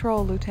Mission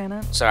Control,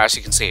 Lieutenant. So as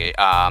you can see,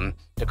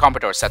 the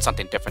Commodore said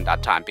something different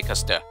that time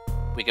because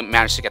we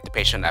managed to get the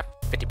patient at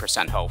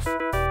 50% health.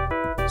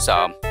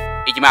 So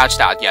if you manage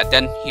that, yeah,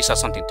 then he said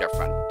something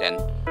different than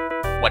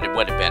what it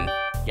would have been,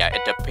 yeah,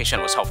 if the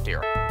patient was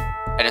healthier.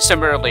 And then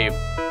similarly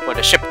for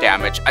the ship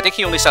damage, I think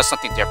he only says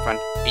something different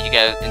if you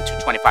get into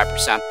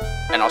 25%,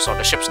 and also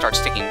the ship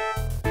starts taking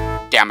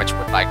damage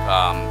with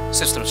like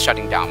systems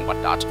shutting down and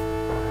whatnot.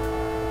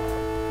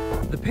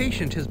 The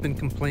patient has been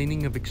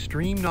complaining of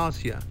extreme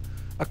nausea.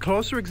 A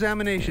closer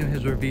examination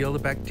has revealed a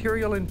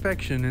bacterial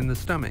infection in the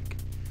stomach.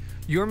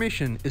 Your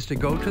mission is to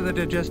go to the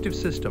digestive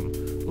system,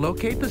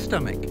 locate the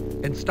stomach,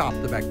 and stop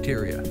the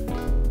bacteria.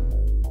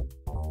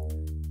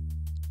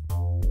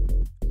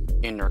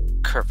 Inner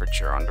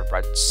curvature on the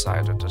right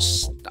side of the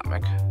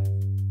stomach.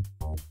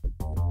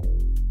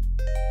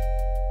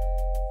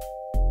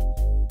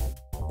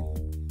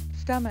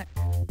 Stomach.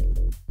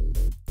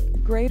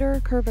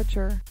 Greater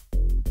curvature.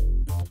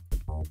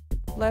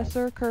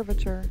 Lesser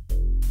curvature.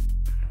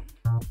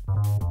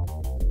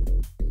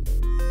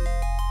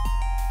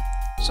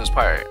 So it's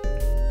probably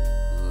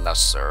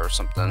lesser or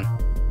something.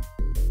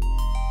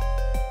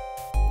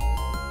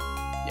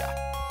 Yeah.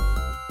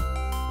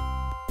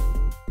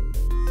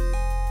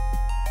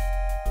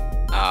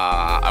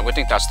 I would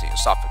think that's the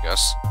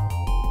esophagus.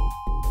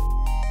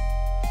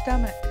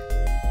 Stomach.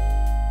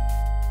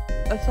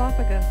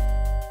 Esophagus.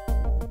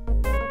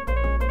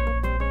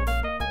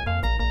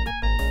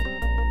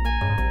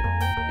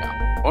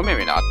 Yeah. Or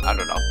maybe not, I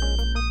don't know.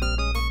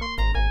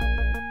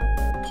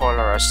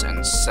 Polaris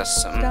and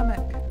sesame.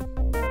 Stomach.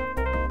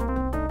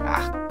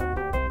 Ah.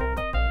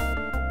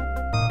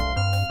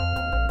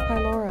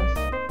 Pylorus.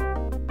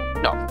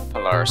 No,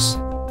 Polaris.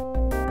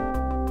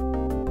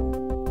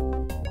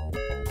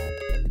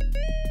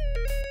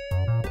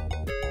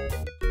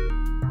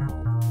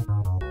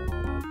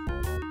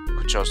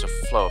 Controls the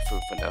flow of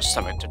food from the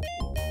stomach to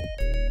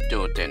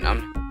duodenum.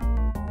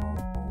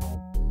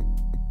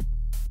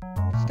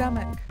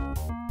 Stomach.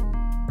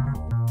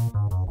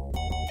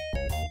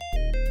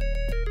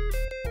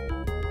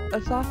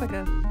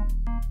 Esophagus.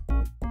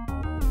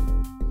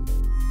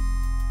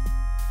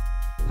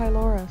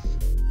 Pylorus.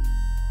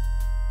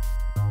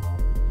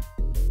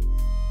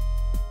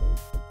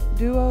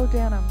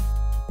 duodenum,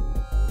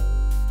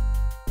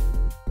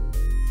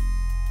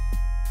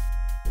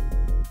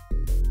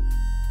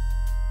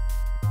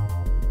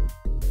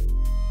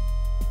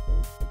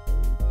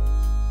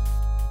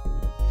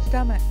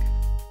 stomach,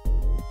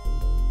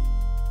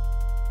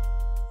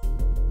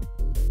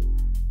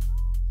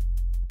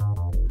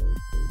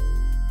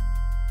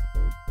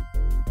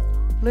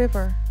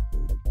 liver,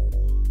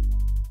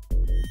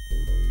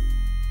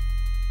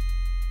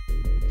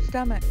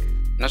 stomach,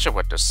 Not sure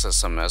what this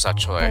system is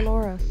actually.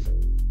 pylorus,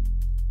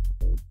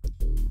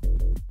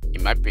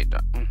 It might be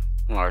the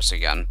Lars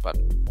again, but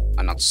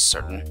I'm not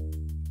certain.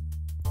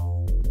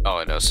 Oh,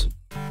 it is.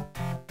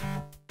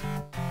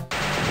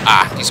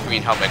 Ah, these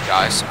green helmet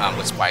guys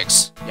with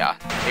spikes. Yeah,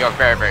 they are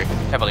very, very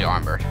heavily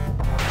armored.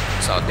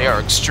 So they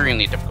are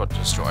extremely difficult to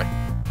destroy.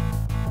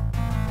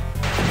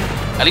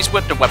 At least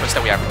with the weapons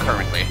that we have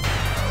currently.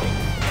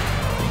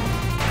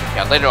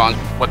 Yeah, later on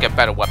we'll get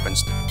better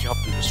weapons to help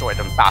them destroy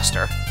them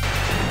faster.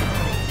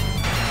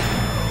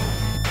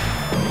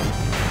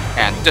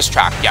 And this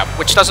track, yeah,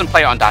 which doesn't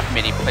play on that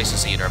many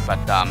places either, but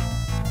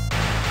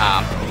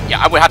yeah,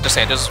 I would have to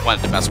say this is one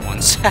of the best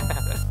ones.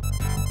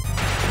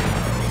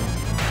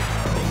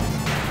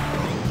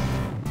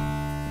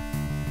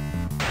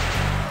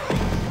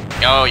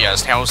 Oh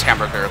yes, those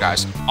hamburger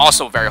guys,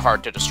 also very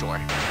hard to destroy.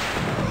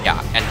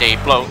 Yeah, and they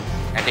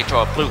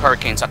throw blue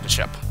hurricanes at the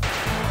ship.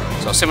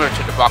 So similar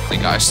to the broccoli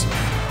guys,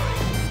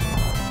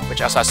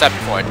 which, as I said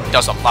before, it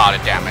does a lot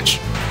of damage.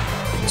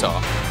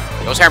 So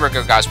those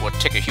hamburger guys will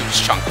take a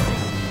huge chunk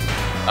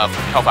of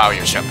health out of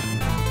your ship.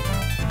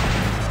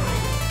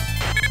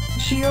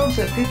 shields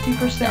at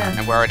 50%. Yeah,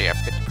 and we're already at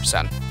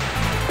 50%.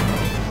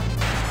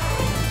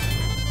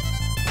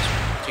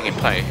 Taking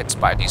plenty of hits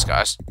by these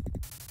guys.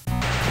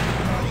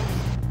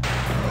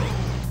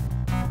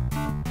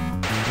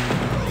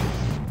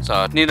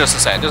 So, needless to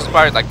say, this is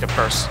probably like the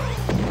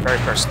very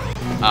first,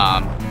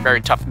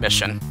 very tough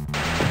mission.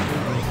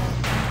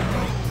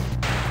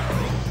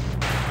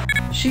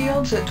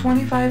 Shields at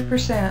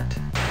 25%.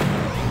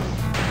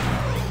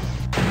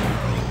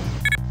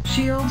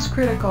 Shields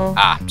critical.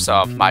 Ah,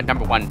 so my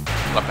number one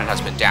weapon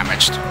has been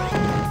damaged.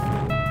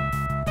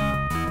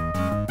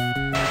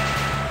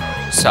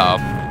 So,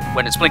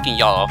 when it's blinking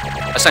yellow,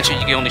 essentially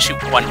you can only shoot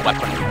one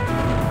weapon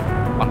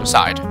on the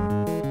side.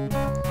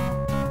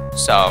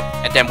 So,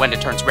 and then when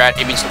it turns red,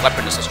 it means the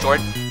weapon is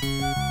destroyed,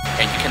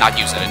 and you cannot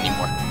use it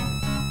anymore.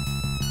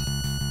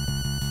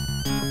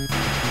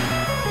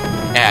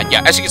 And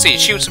yeah, as you can see,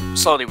 shields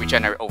slowly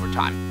regenerate over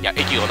time. Yeah,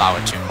 if you allow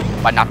it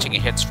to, by not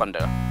taking hits from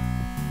the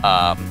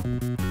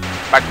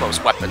micro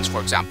weapons, for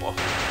example.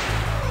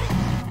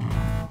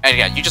 And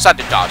yeah, you just have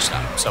to dodge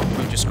them, so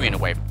move your screen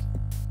away.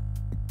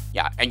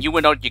 Yeah, and you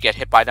will know you get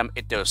hit by them,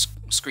 the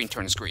screen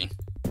turns green.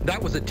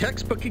 That was a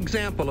textbook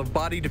example of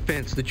body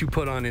defense that you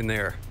put on in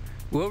there.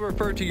 We'll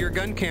refer to your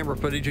gun camera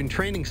footage in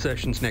training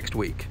sessions next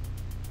week.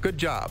 Good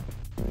job.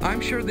 I'm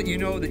sure that you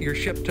know that your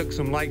ship took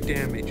some light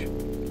damage.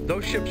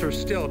 Those ships are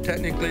still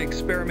technically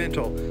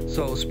experimental,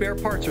 so spare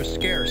parts are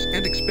scarce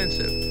and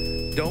expensive.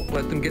 Don't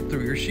let them get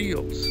through your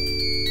shields.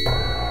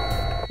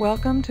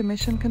 Welcome to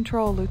Mission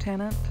Control,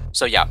 Lieutenant.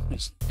 So yeah,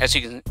 as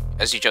you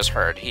just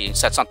heard, he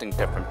said something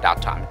different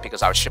that time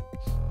because our ship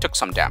took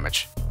some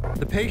damage.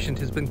 The patient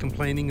has been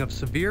complaining of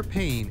severe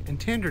pain and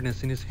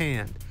tenderness in his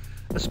hand,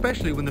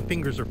 especially when the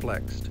fingers are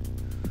flexed.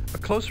 A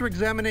closer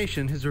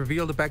examination has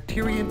revealed a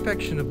bacteria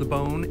infection of the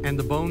bone and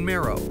the bone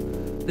marrow,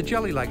 the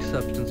jelly-like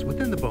substance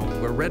within the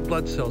bone where red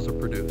blood cells are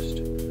produced.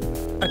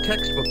 A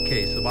textbook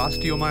case of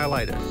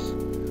osteomyelitis.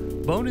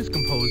 Bone is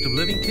composed of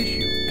living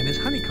tissue and is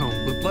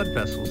honeycombed with blood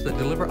vessels that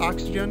deliver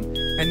oxygen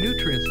and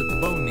nutrients that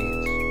the bone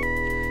needs.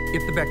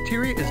 If the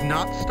bacteria is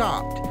not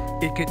stopped,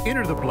 it can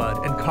enter the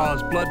blood and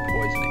cause blood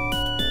poisoning.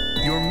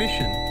 Your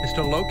mission is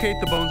to locate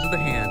the bones of the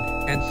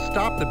hand and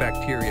stop the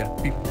bacteria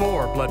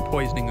before blood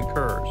poisoning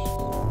occurs.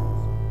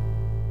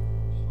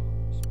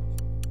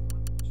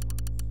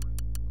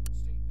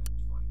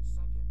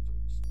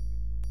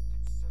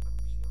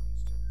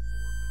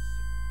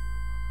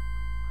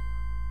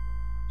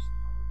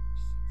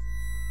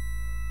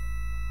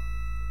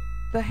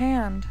 The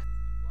hand.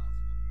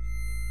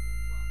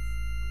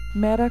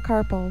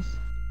 Metacarpals.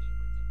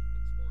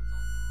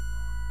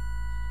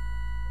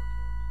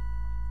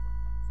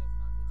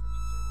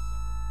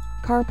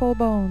 Carpal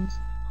bones.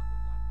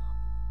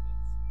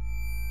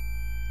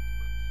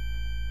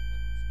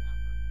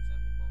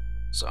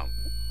 So,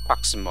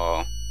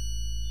 proximal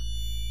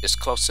is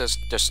closest,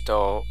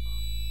 distal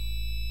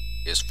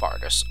is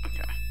farthest.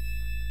 Okay.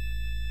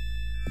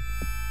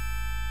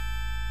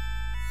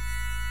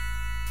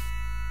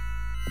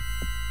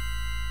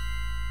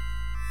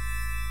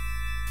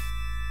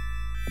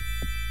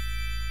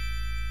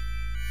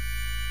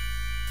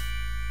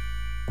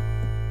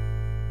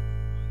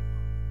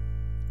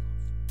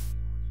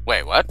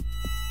 Wait, what?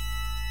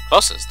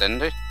 Closest, didn't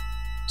they?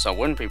 So it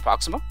wouldn't be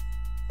proximal?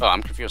 Oh,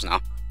 I'm confused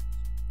now.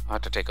 I'll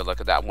have to take a look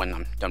at that when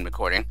I'm done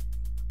recording.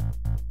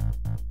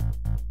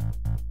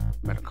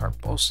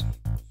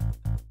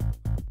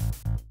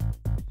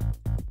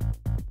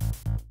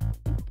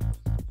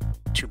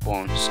 two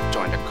bones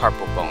join the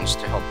carpal bones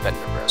to help bend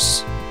the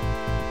wrists.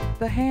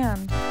 The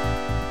hand.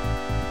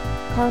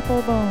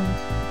 Carpal bones.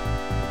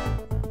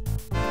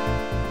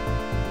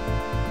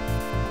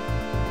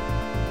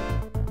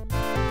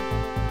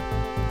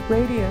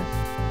 Radius.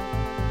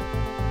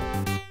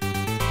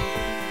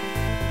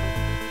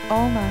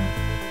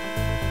 Ulna.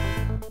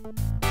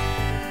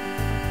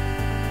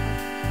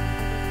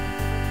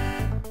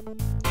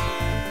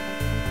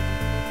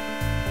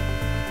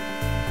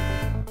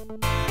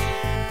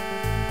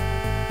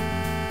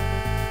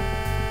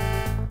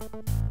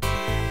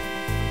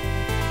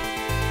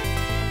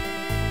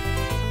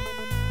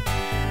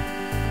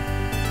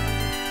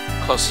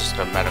 Closest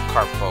to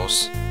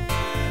metacarpals.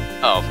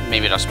 Oh,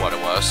 maybe that's what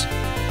it was.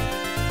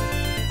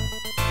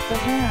 The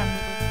hand.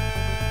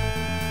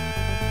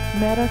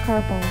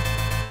 Metacarpal.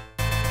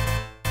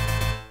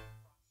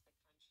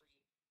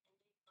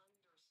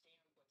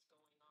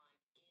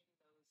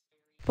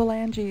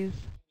 Phalanges.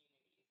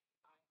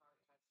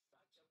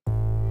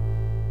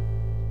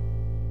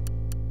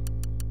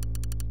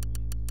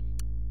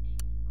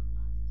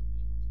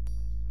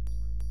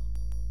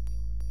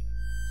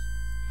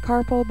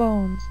 Carpal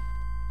bones.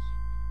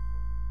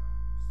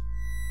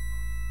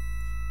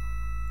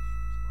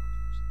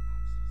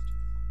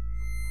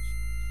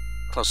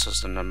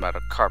 Closest to the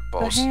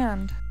metacarpals. The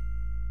hand.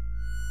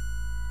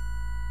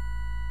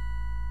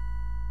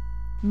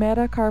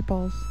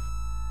 Metacarpals.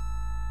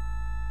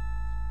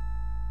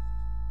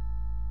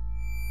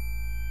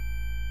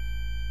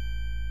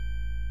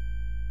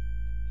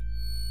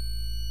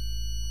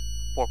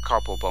 Four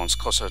carpal bones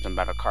closer to the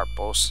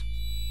metacarpals.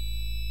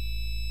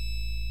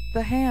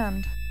 The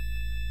hand.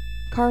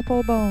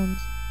 Carpal bones.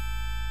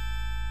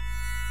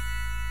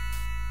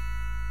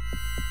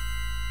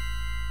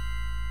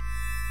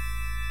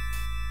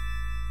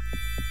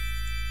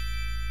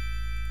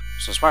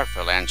 So as far as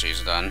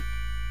phalanges done.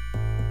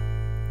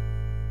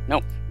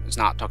 Nope, it's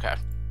not. Okay.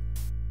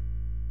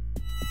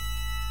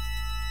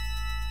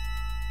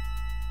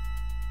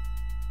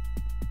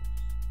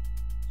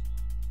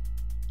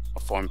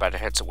 Formed by the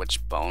heads of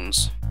which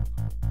bones?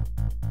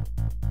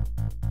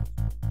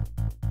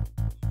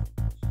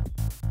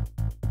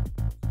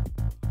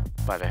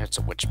 By the heads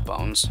of which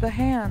bones? The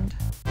hand.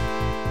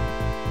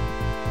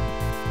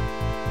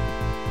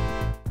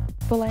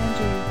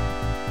 Phalanges.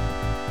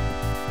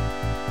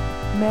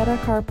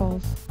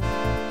 Metacarpals.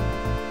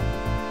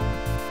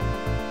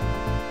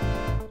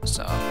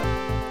 So,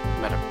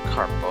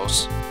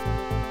 metacarpals.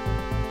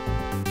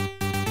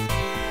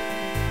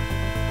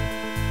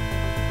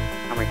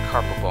 How many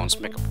carpal bones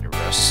make up your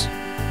wrists?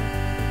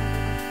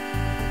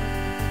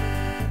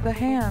 The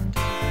hand.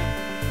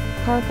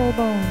 Carpal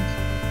bones.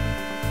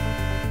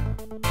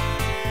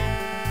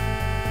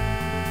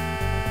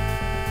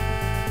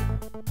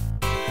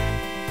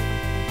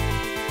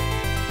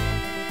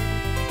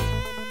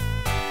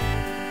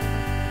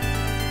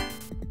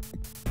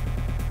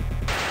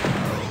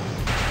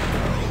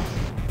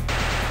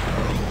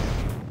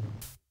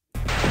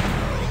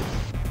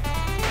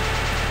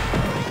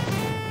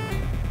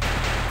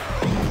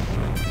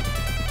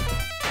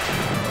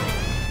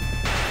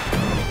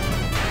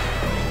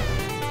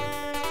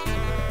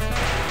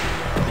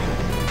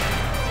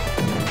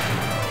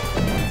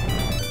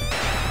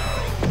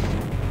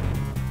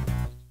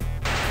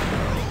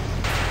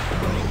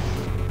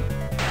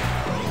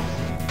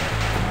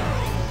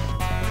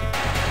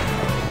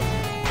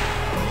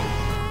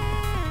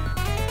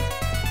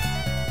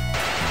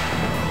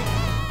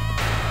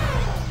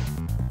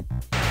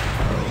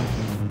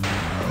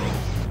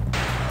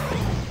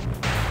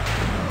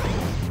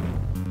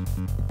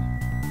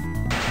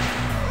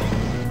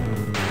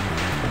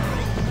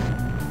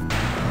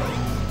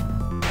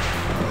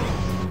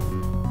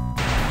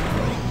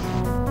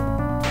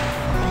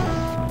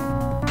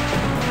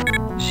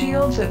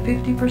 Shields at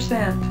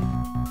 50%.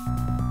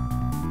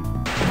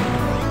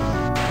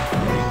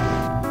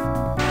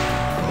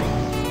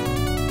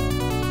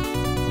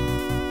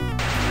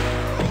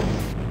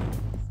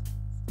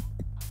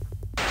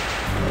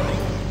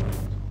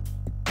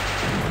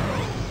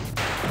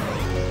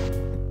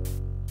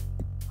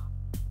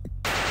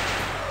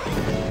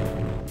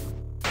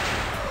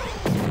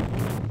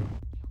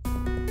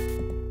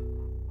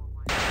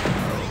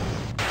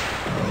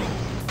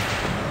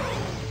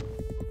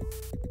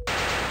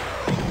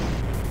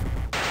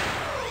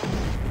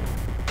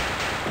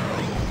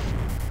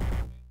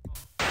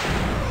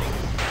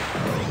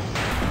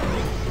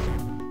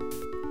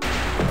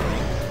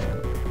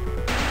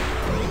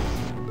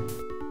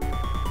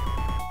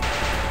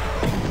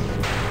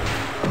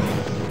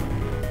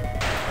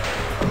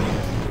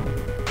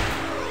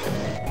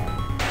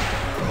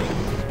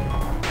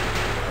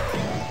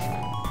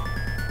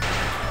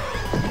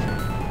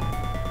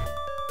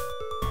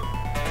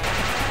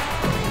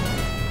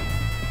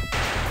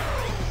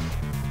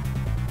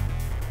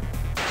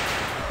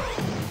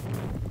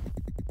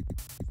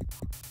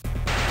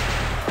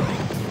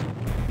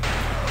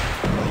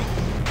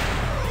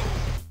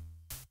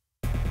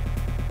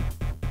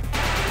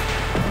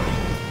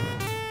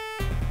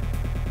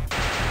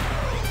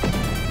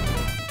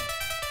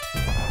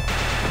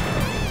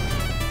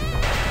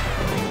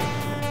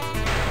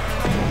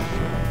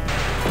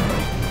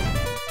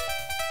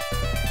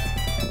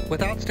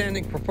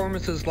 outstanding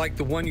performances like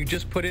the one you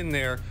just put in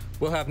there,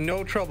 we'll have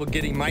no trouble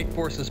getting Might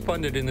Forces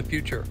funded in the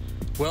future.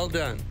 Well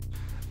done.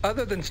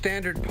 Other than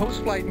standard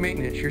post-flight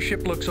maintenance, your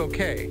ship looks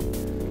okay.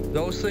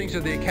 Those things are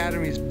the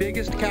Academy's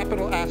biggest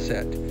capital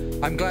asset.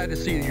 I'm glad to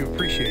see you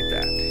appreciate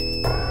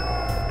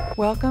that.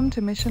 Welcome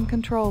to Mission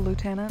Control,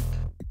 Lieutenant.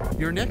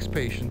 Your next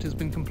patient has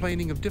been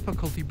complaining of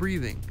difficulty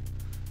breathing.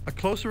 A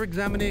closer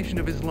examination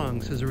of his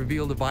lungs has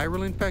revealed a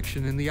viral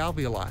infection in the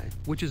alveoli,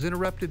 which has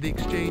interrupted the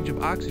exchange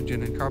of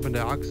oxygen and carbon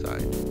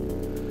dioxide.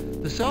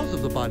 The cells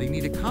of the body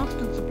need a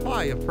constant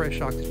supply of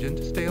fresh oxygen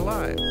to stay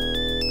alive.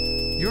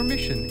 Your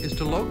mission is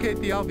to locate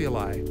the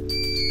alveoli,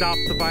 stop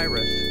the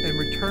virus, and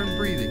return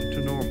breathing to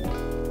normal.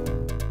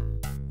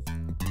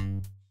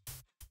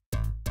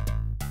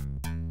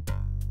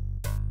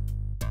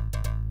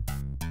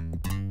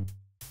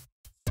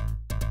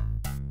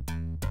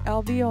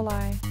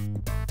 Alveoli,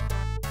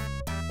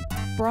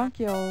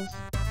 bronchioles,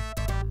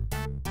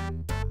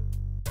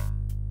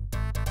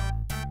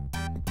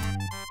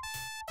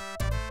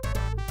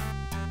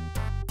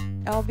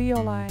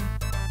 alveoli,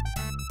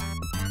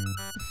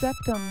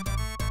 septum,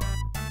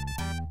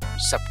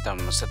 Septum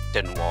is a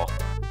thin wall.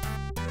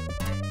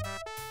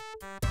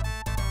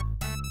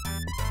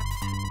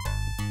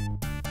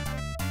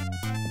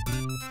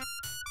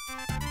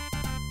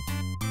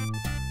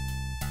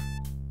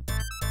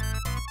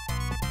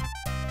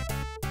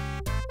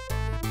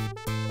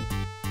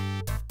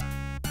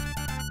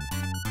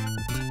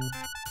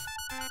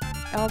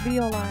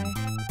 alveoli,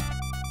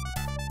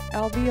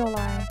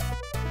 alveoli,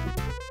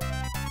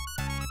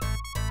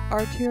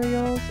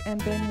 arterioles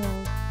and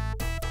venules,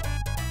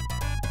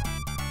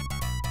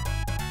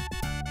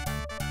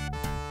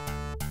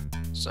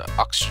 So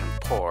oxygen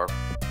poor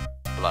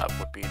blood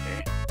would be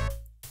the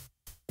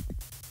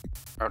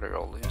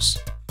arterioles.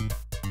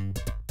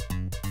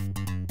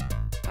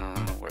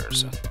 Where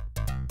is it?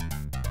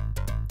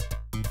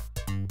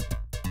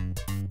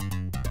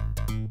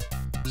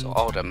 So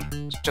all of them,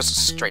 it's just a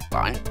straight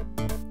line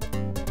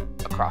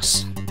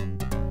across.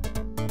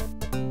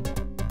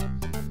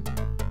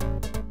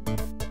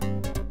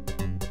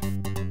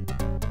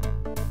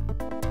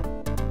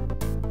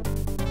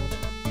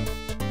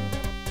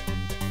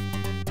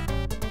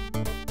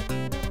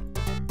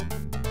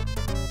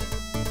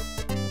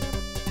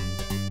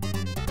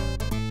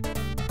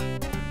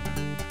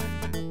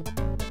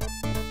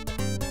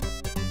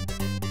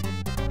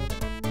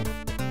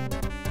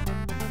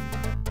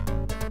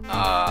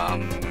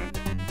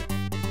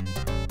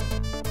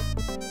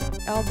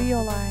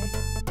 alveoli,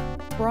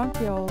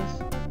 bronchioles,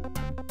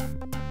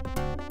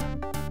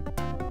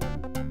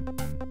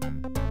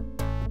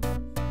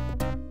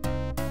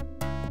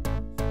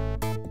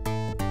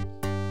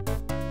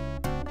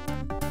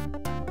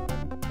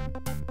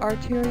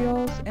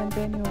 arterioles and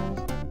venules,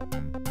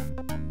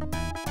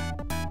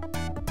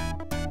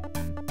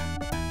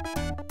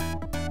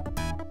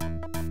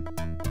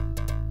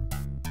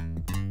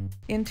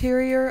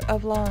 interior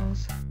of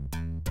lungs,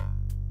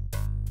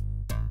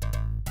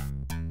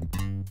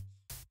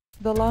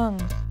 the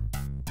lungs,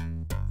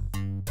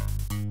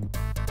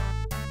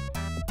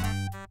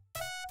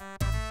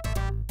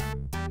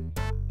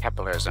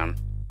 Capillaries and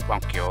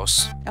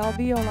bronchioles.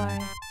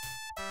 alveoli,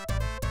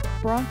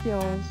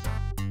 bronchioles,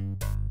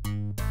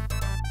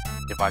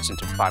 Divides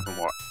into 5 or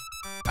more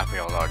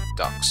alveolar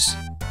ducts.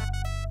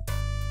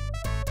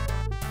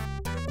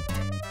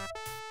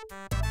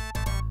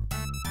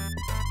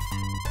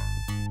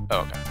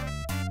 Okay.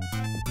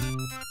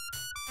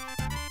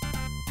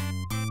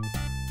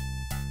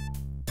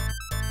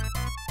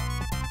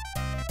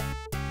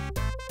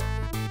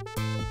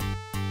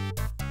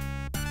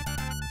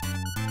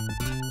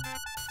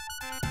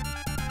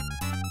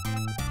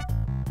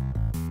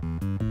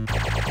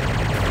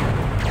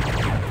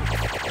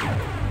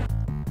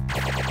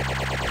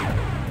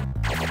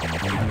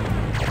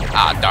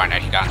 Ah, darn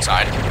it, he got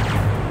inside.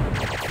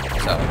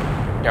 So,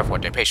 therefore,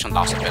 the patient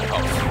lost a bit of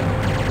health.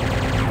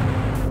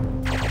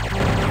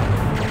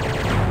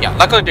 Yeah,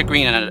 luckily the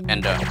green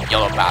and the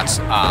yellow bats,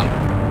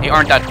 they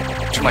aren't that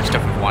too much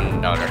different from one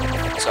another.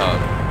 So,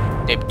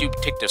 they do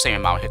take the same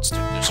amount of hits to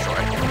destroy.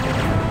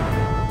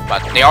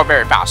 But they are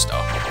very fast,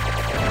 though.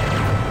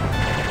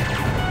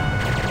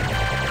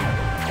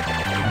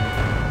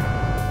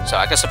 So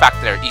I guess the fact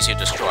that they're easy to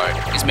destroy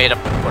is made up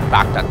for the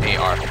fact that they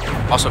are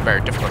also very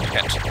difficult to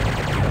hit.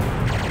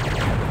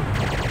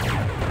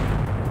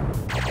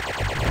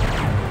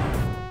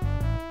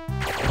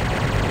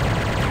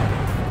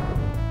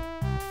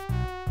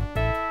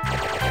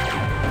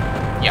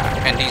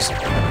 Yeah, and these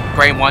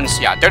gray ones,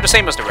 yeah, they're the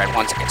same as the red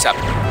ones, except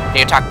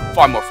they attack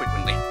far more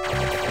frequently.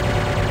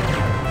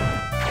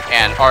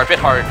 And are a bit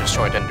harder to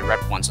destroy than the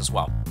red ones as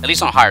well. At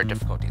least on higher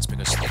difficulties,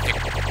 because they take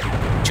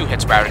 2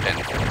 hits rather than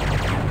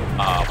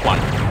 1.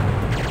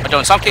 Although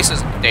in some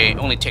cases, they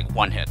only take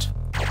 1 hit.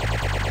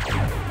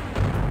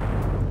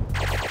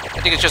 I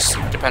think it just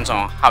depends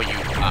on how you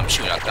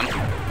shoot at them.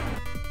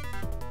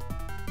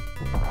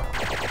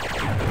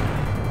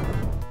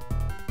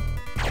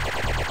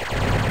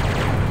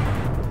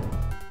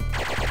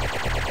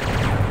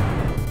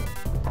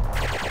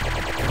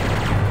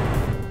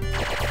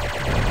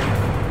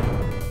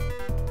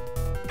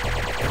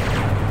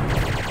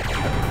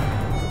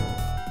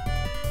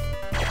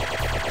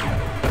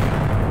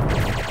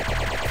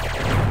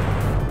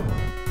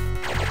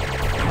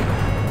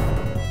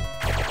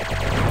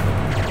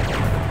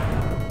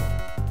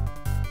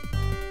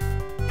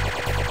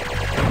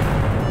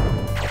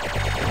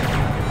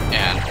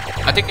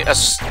 I think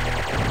as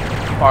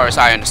far as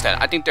I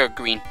understand, I think their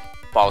green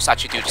balls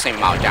actually do the same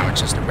amount of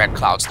damage as the red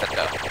clouds that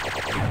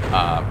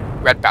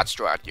the red bats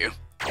throw at you.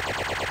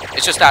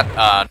 It's just that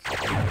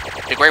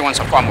the gray ones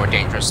are far more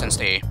dangerous since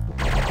they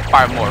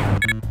fire more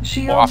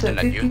often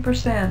at than you.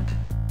 50%.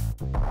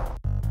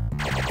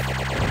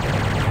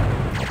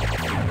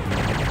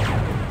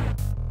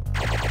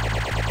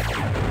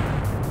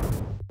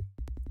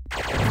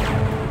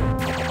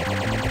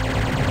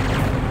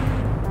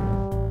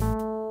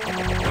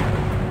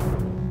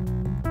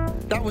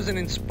 That was an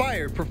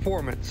inspired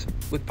performance.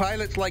 With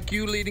pilots like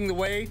you leading the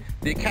way,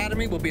 the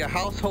Academy will be a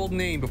household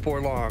name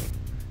before long.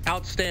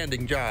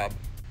 Outstanding job.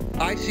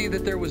 I see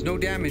that there was no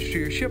damage to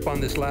your ship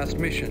on this last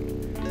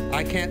mission.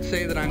 I can't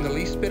say that I'm the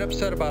least bit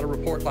upset about a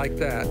report like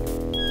that.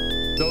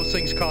 Those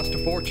things cost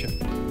a fortune.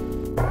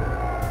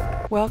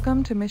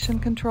 Welcome to Mission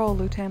Control,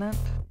 Lieutenant.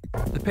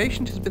 The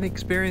patient has been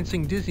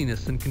experiencing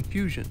dizziness and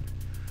confusion.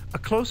 A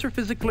closer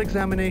physical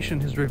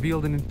examination has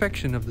revealed an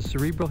infection of the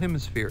cerebral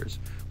hemispheres,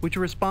 which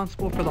are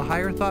responsible for the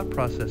higher thought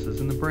processes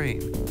in the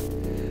brain.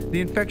 The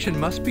infection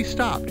must be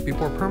stopped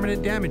before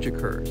permanent damage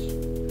occurs.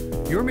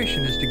 Your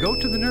mission is to go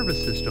to the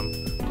nervous system,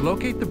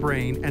 locate the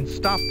brain, and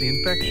stop the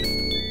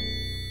infection.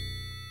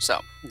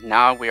 So,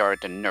 now we are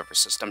at the nervous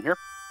system here.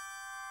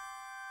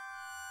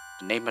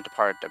 The name of the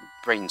part of the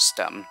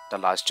brainstem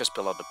that lies just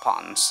below the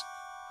pons.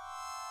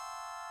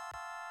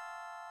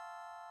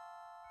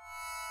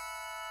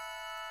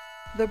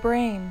 The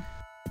brain.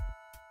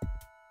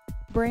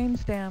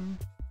 Brainstem.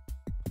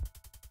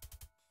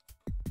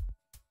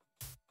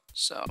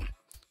 So,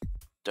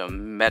 the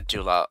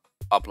medulla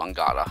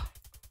oblongata.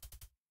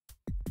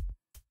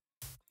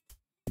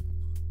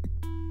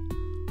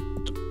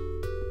 The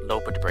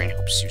lobe of the brain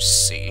helps you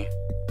see.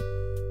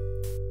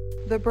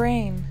 The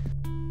brain.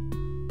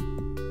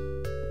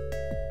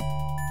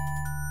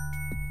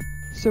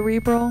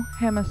 Cerebral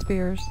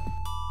hemispheres.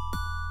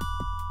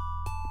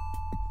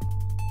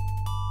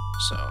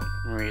 So,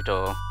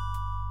 reader,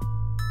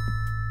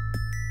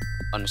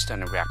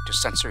 understand and react to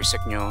sensory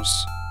signals.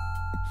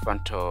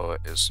 Frontal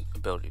is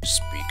ability to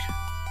speak.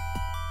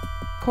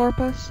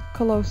 Corpus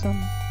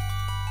callosum.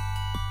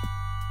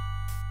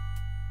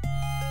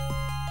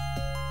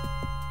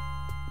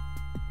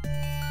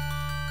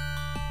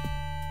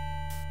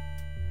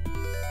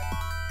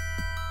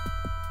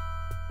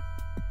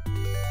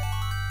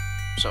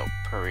 So,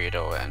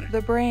 parietal and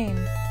The brain.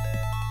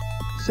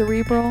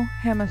 Cerebral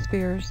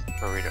hemispheres.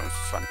 parietal and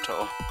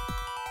frontal.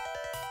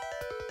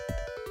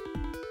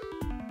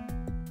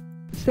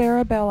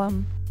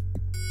 Cerebellum.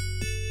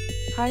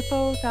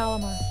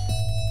 Hypothalamus.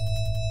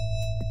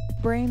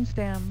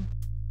 Brainstem.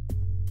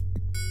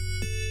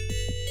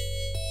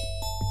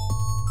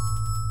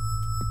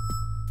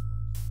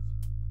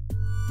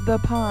 The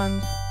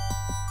pons.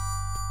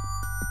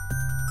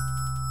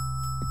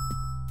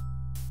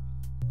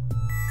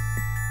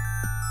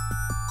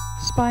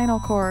 Spinal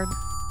cord.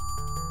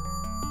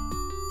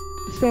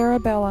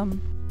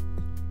 Cerebellum.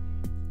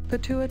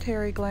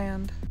 Pituitary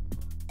gland.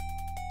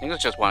 I think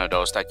it's just one of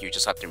those that you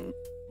just have to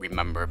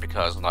remember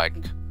because, like,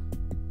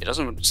 it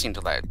doesn't seem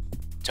to, like,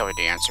 tell you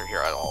the answer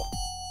here at all.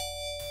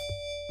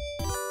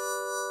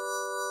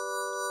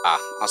 Ah,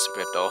 that's a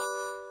bit though.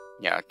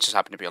 Yeah, it just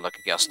happened to be a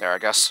lucky guess there, I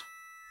guess.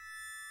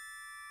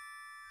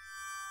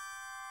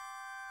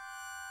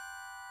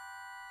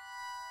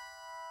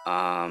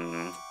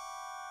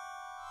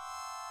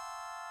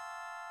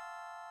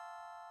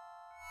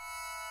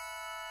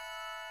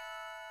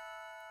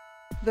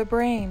 The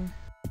brain.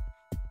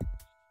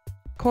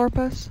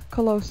 Corpus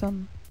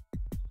callosum.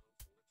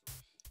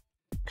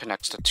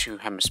 Connects the two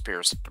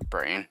hemispheres of the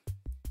brain.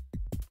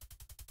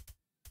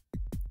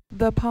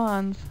 The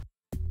pons.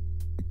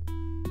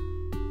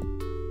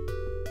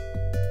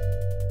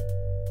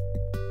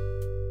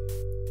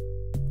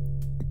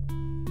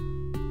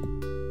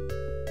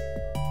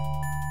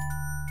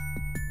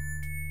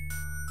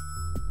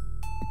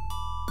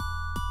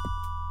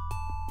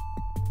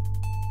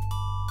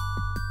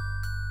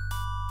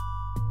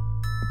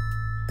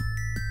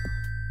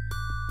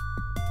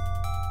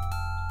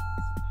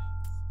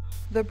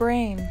 The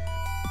brain.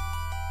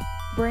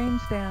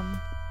 Brainstem.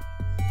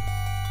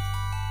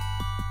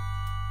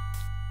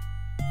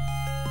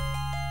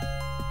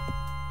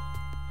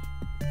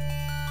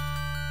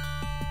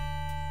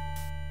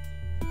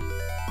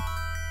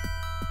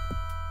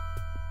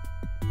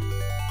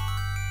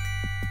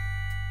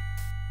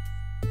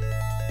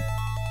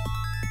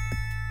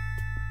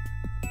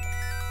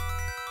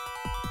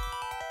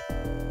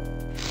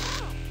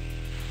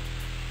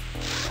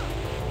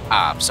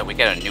 So we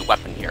get a new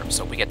weapon here.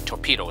 So we get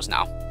torpedoes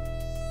now.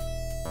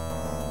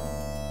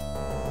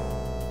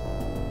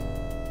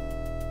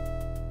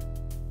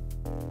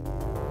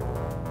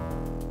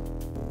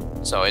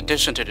 So in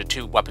addition to the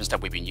two weapons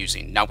that we've been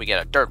using, now we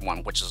get a third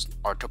one, which is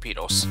our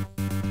torpedoes.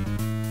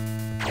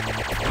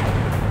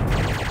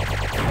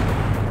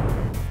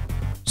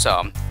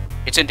 So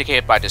it's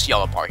indicated by this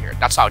yellow part here.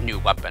 That's our new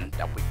weapon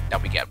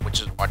that we get,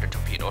 which are the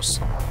torpedoes.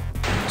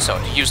 So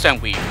to use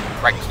them, we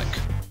right-click.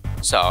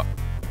 So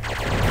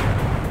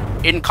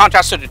In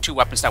contrast to the 2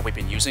 weapons that we've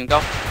been using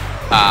though,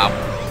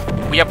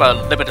 we have a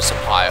limited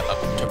supply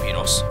of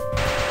torpedoes.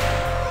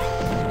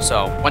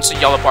 So once the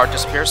yellow bar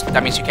disappears,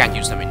 that means you can't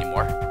use them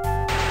anymore.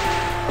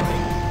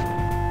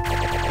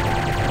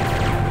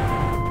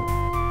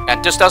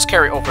 And this does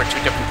carry over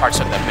to different parts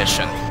of the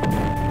mission.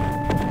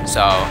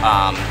 So,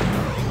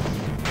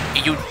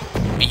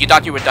 you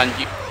thought you were done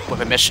with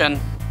a mission,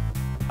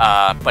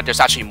 but there's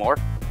actually more.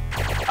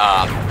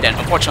 Then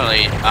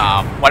unfortunately,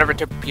 whatever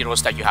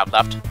torpedoes that you have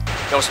left,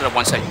 those are the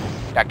ones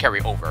that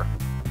carry over.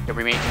 The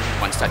remaining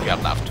ones that you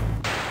have left.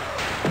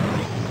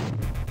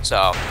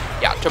 So,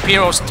 yeah,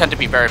 torpedoes tend to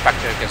be very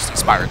effective against these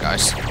spider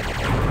guys.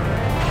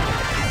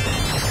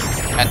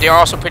 And they are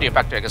also pretty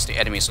effective against the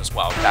enemies as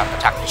well that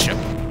attack the ship.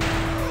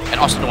 And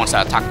also the ones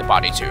that attack the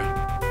body too.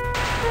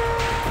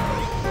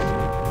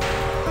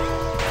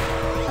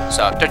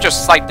 So they're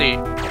just slightly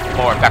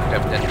more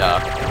effective than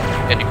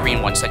the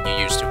green ones that you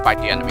use to fight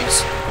the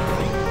enemies.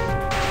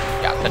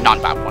 Yeah, the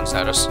non-bat ones,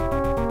 that is.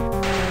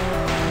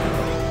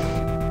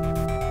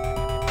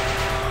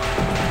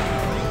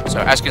 So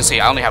as you can see,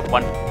 I only have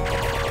 1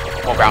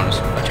 more round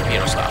of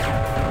torpedoes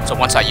left. So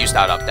once I use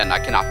that up, then I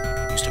cannot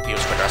use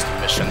torpedoes for the rest of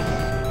the mission.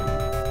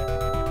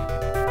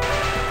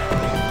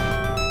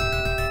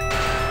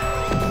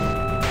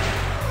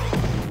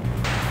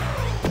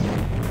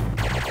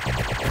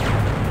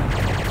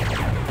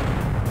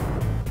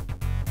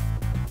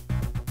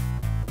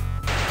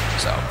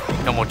 So,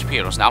 no more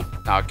torpedoes now.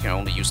 Now I can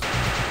only use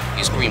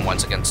these green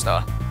ones against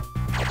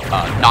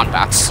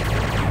non-bats.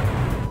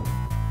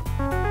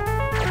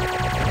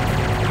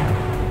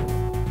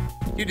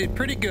 You did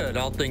pretty good,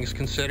 all things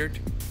considered.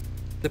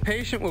 The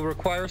patient will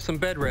require some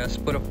bed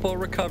rest, but a full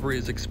recovery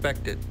is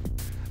expected.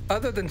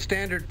 Other than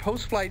standard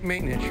post-flight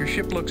maintenance, your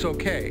ship looks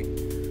okay.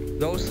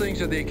 Those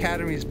things are the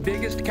Academy's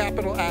biggest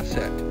capital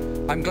asset.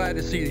 I'm glad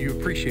to see you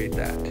appreciate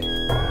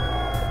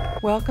that.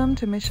 Welcome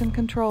to Mission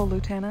Control,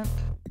 Lieutenant.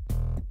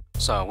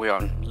 So we're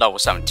on level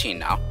 17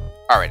 now.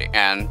 Alrighty,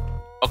 and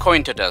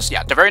according to this,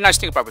 yeah, the very nice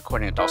thing about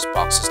recording in DOS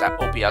box is that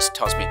OBS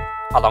tells me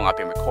how long I've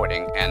been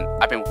recording, and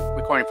I've been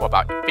recording for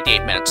about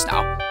 58 minutes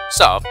now.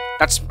 So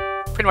that's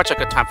pretty much a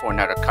good time for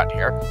another cut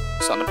here.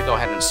 So let me go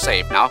ahead and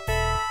save now.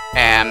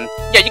 And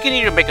yeah, you can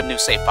either make a new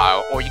save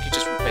file, or you can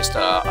just replace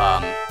the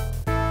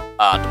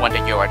one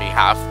that you already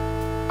have.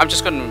 I'm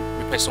just going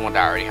to replace the one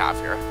that I already have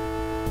here.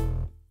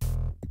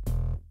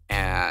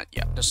 And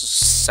yeah, this is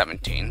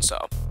 17, so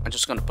I'm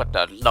just going to put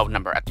the low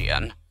number at the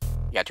end.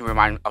 Yeah, to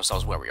remind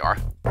ourselves where we are.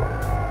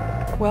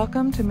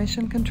 Welcome to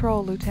Mission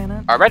Control,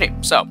 Lieutenant. Alrighty,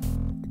 so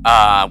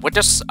with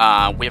this,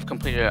 we have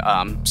completed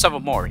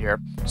several more here.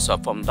 So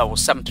from level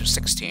 7 to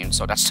 16,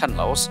 so that's 10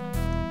 levels.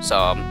 So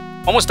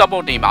almost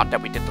double the amount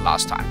that we did the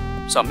last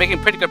time. So I'm making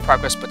pretty good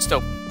progress, but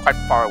still quite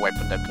far away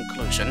from the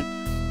conclusion.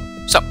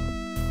 So,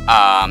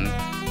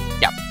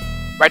 yeah,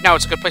 right now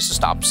it's a good place to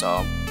stop.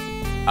 So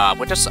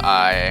with this,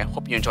 I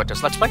hope you enjoyed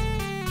this Let's Play,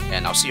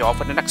 and I'll see you all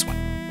for the next one.